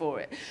consequence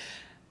for it.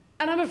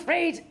 And I'm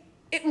afraid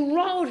it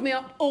riled me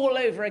up all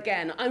over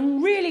again.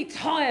 I'm really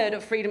tired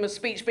of freedom of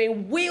speech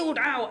being wheeled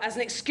out as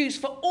an excuse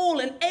for all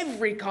and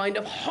every kind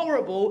of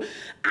horrible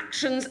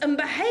actions and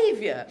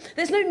behaviour.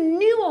 There's no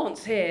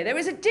nuance here. There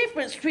is a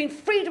difference between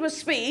freedom of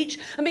speech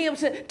and being able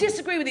to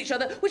disagree with each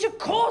other, which of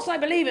course I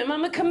believe in.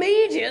 I'm a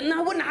comedian.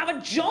 I wouldn't have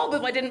a job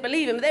if I didn't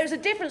believe him. There is a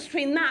difference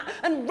between that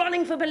and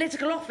running for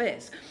political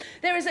office.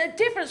 There is a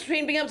difference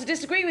between being able to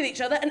disagree with each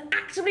other and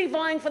actively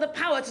vying for the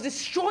power to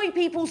destroy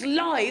people's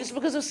lives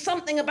because of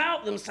something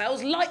about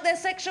themselves, like their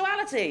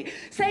sexuality.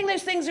 Saying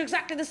those things are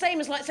exactly the same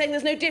as like saying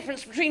there's no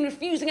difference between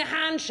refusing a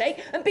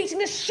handshake and beating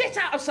the shit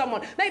out of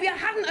someone. Maybe I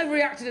hadn't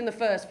overreacted in the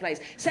first place.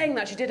 Saying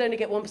that, she did only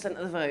get 1% of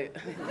the vote.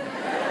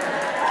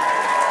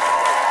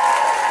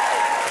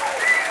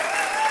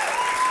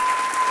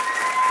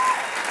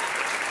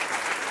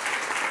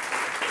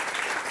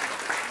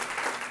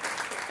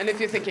 And if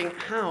you're thinking,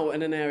 how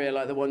in an area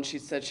like the one she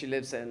said she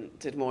lives in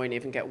did Maureen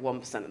even get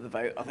 1% of the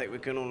vote, I think we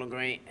can all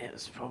agree it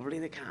was probably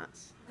the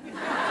cats.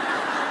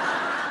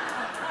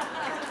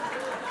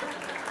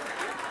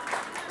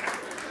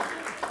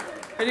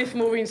 And if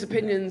Maureen's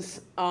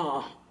opinions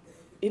are,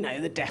 you know,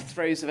 the death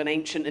throes of an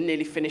ancient and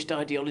nearly finished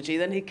ideology,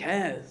 then who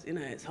cares? You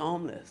know, it's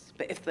harmless.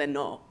 But if they're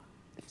not,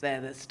 if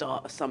they're the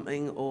start of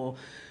something or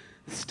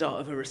the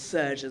start of a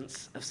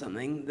resurgence of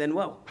something, then,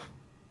 well,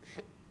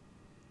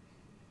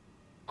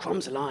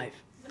 Crom's alive.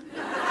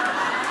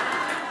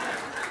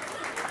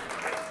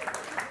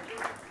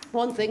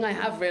 One thing I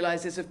have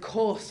realised is, of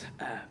course,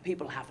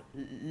 people have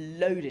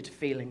loaded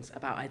feelings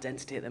about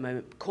identity at the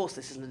moment. Of course,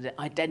 this is an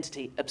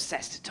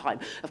identity-obsessed time.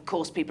 Of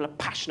course, people are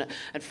passionate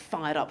and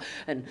fired up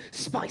and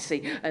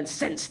spicy and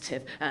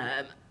sensitive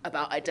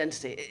about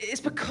identity. It's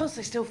because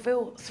they still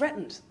feel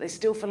threatened. They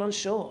still feel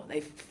unsure.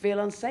 They feel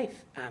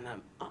unsafe. And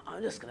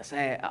I'm just going to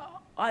say it.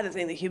 I don't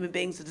think that human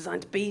beings are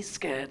designed to be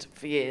scared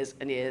for years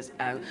and years.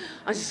 I'm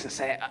just going to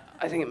say it.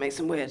 I think it makes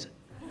them weird.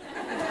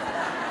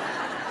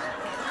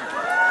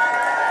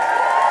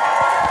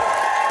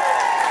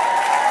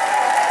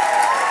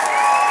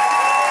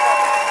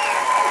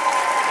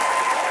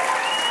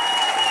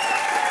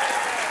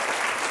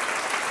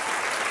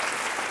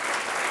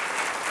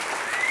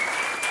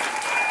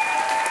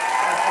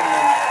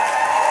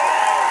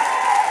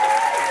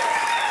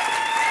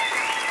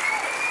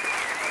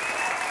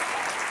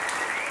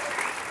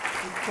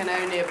 I can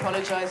only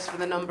apologise for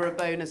the number of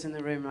boners in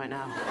the room right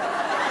now.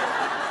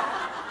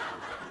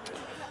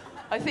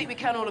 I think we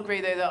can all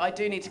agree, though, that I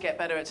do need to get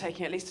better at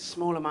taking at least a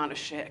small amount of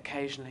shit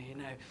occasionally, you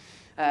know.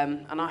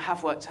 And I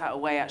have worked out a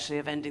way, actually,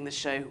 of ending the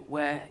show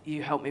where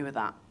you help me with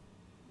that.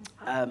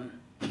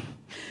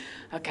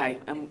 OK,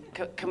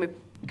 can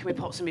we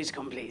pop some music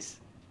on, please?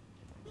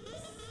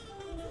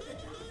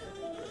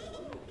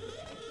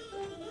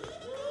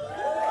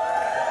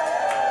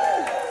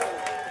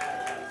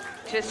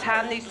 Just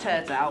hand these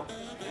turds out.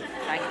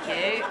 Thank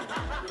you.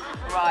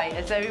 Right,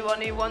 has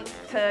everyone who wants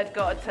a turd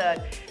got a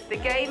turd? The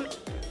game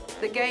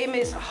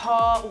is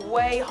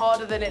way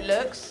harder than it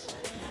looks.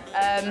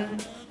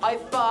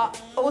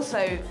 But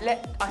also,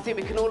 I think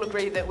we can all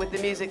agree that with the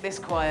music this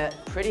quiet,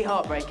 pretty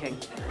heartbreaking.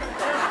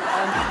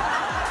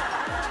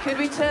 Could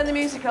we turn the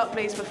music up,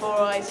 please, before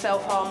I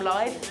self-harm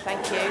live?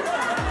 Thank you.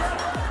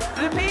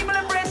 The people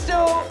of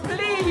Bristol,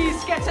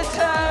 please get a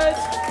turd.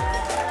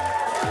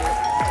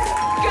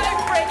 Go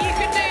for it, you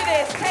can do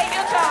this. Take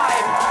your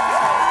time.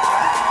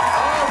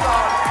 Oh,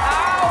 God.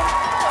 Ow.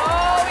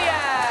 Oh,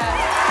 yeah.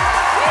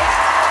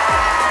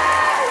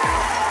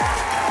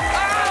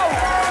 Ow.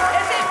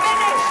 Is it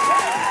finished?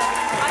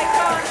 I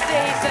can't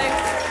see, so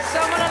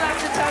someone will have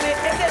to tell me.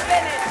 Is it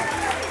finished?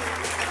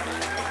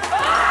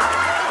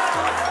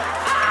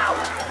 Ow.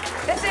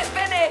 Is it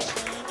finished?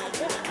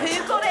 Who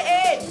got it in?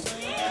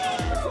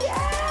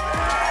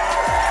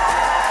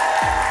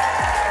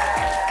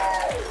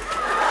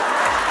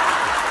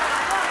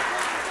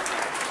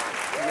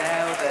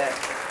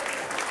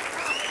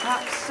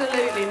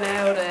 Absolutely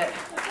nailed it.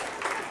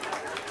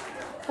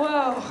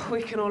 Well,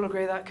 we can all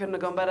agree that couldn't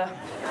have gone better.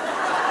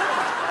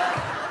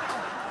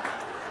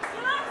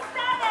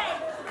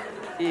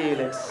 You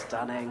look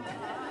stunning.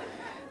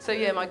 So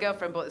yeah, my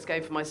girlfriend bought this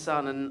game for my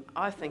son, and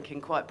I think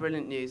in quite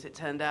brilliant news, it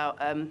turned out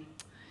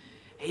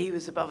he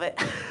was above it.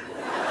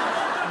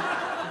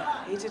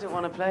 He didn't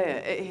want to play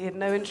it. He had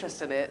no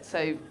interest in it,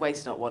 so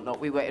waste not, want not.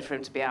 We waited for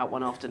him to be out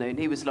one afternoon.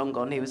 He was long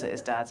gone. He was at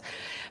his dad's.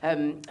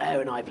 And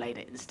I played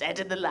it instead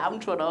in the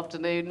lounge one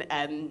afternoon,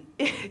 and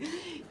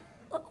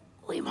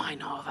we might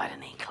not have had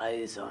any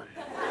clothes on.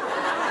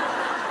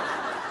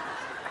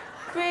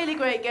 Really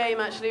great game,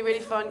 actually.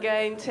 Really fun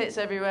game. Tits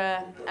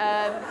everywhere.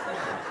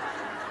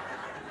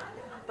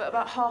 But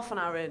about half an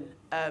hour in,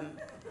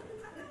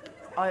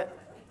 I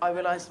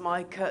realised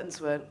my curtains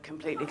weren't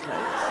completely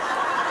closed.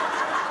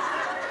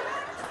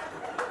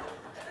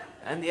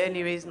 And the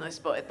only reason I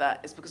spotted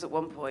that is because at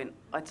one point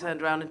I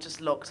turned around and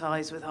just locked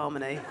eyes with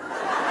Harmony.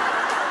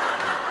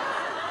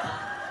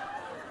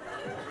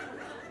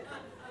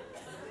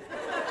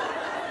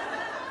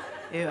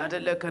 You had a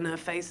look on her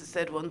face that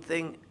said one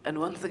thing and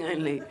one thing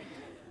only.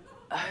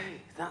 Oh,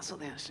 that's what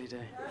they actually do.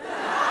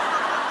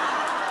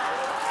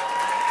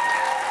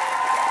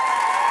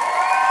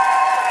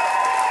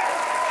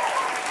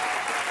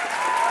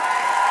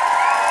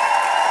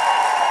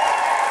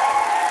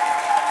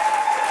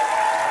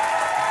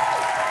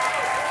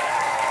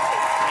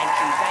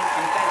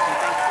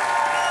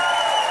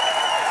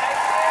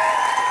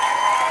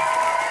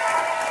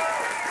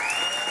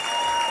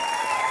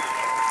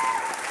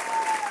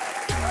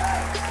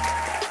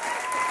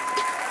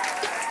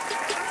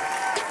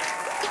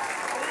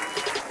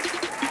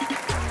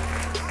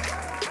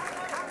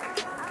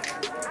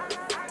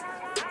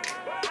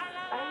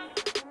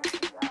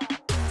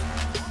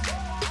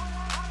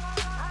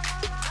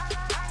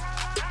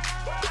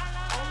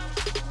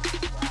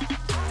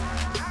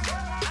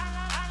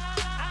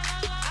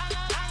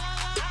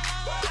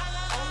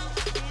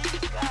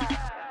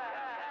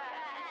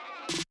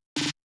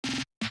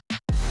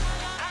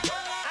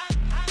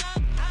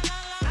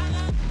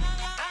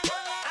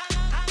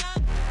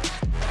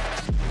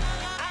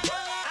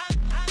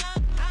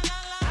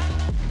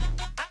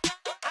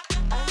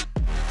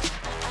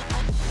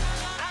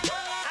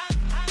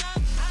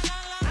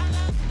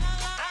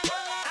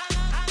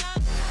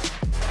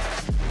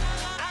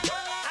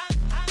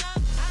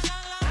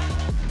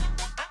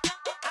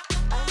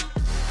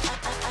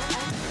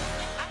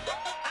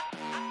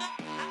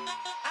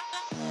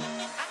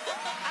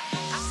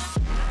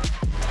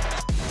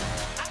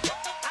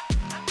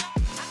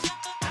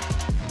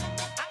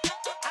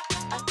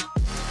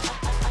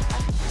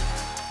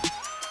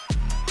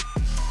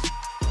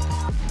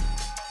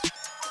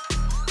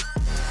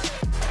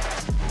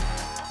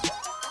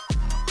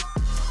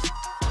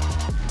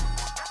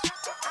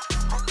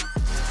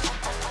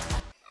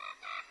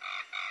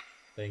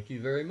 Thank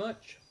you very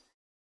much.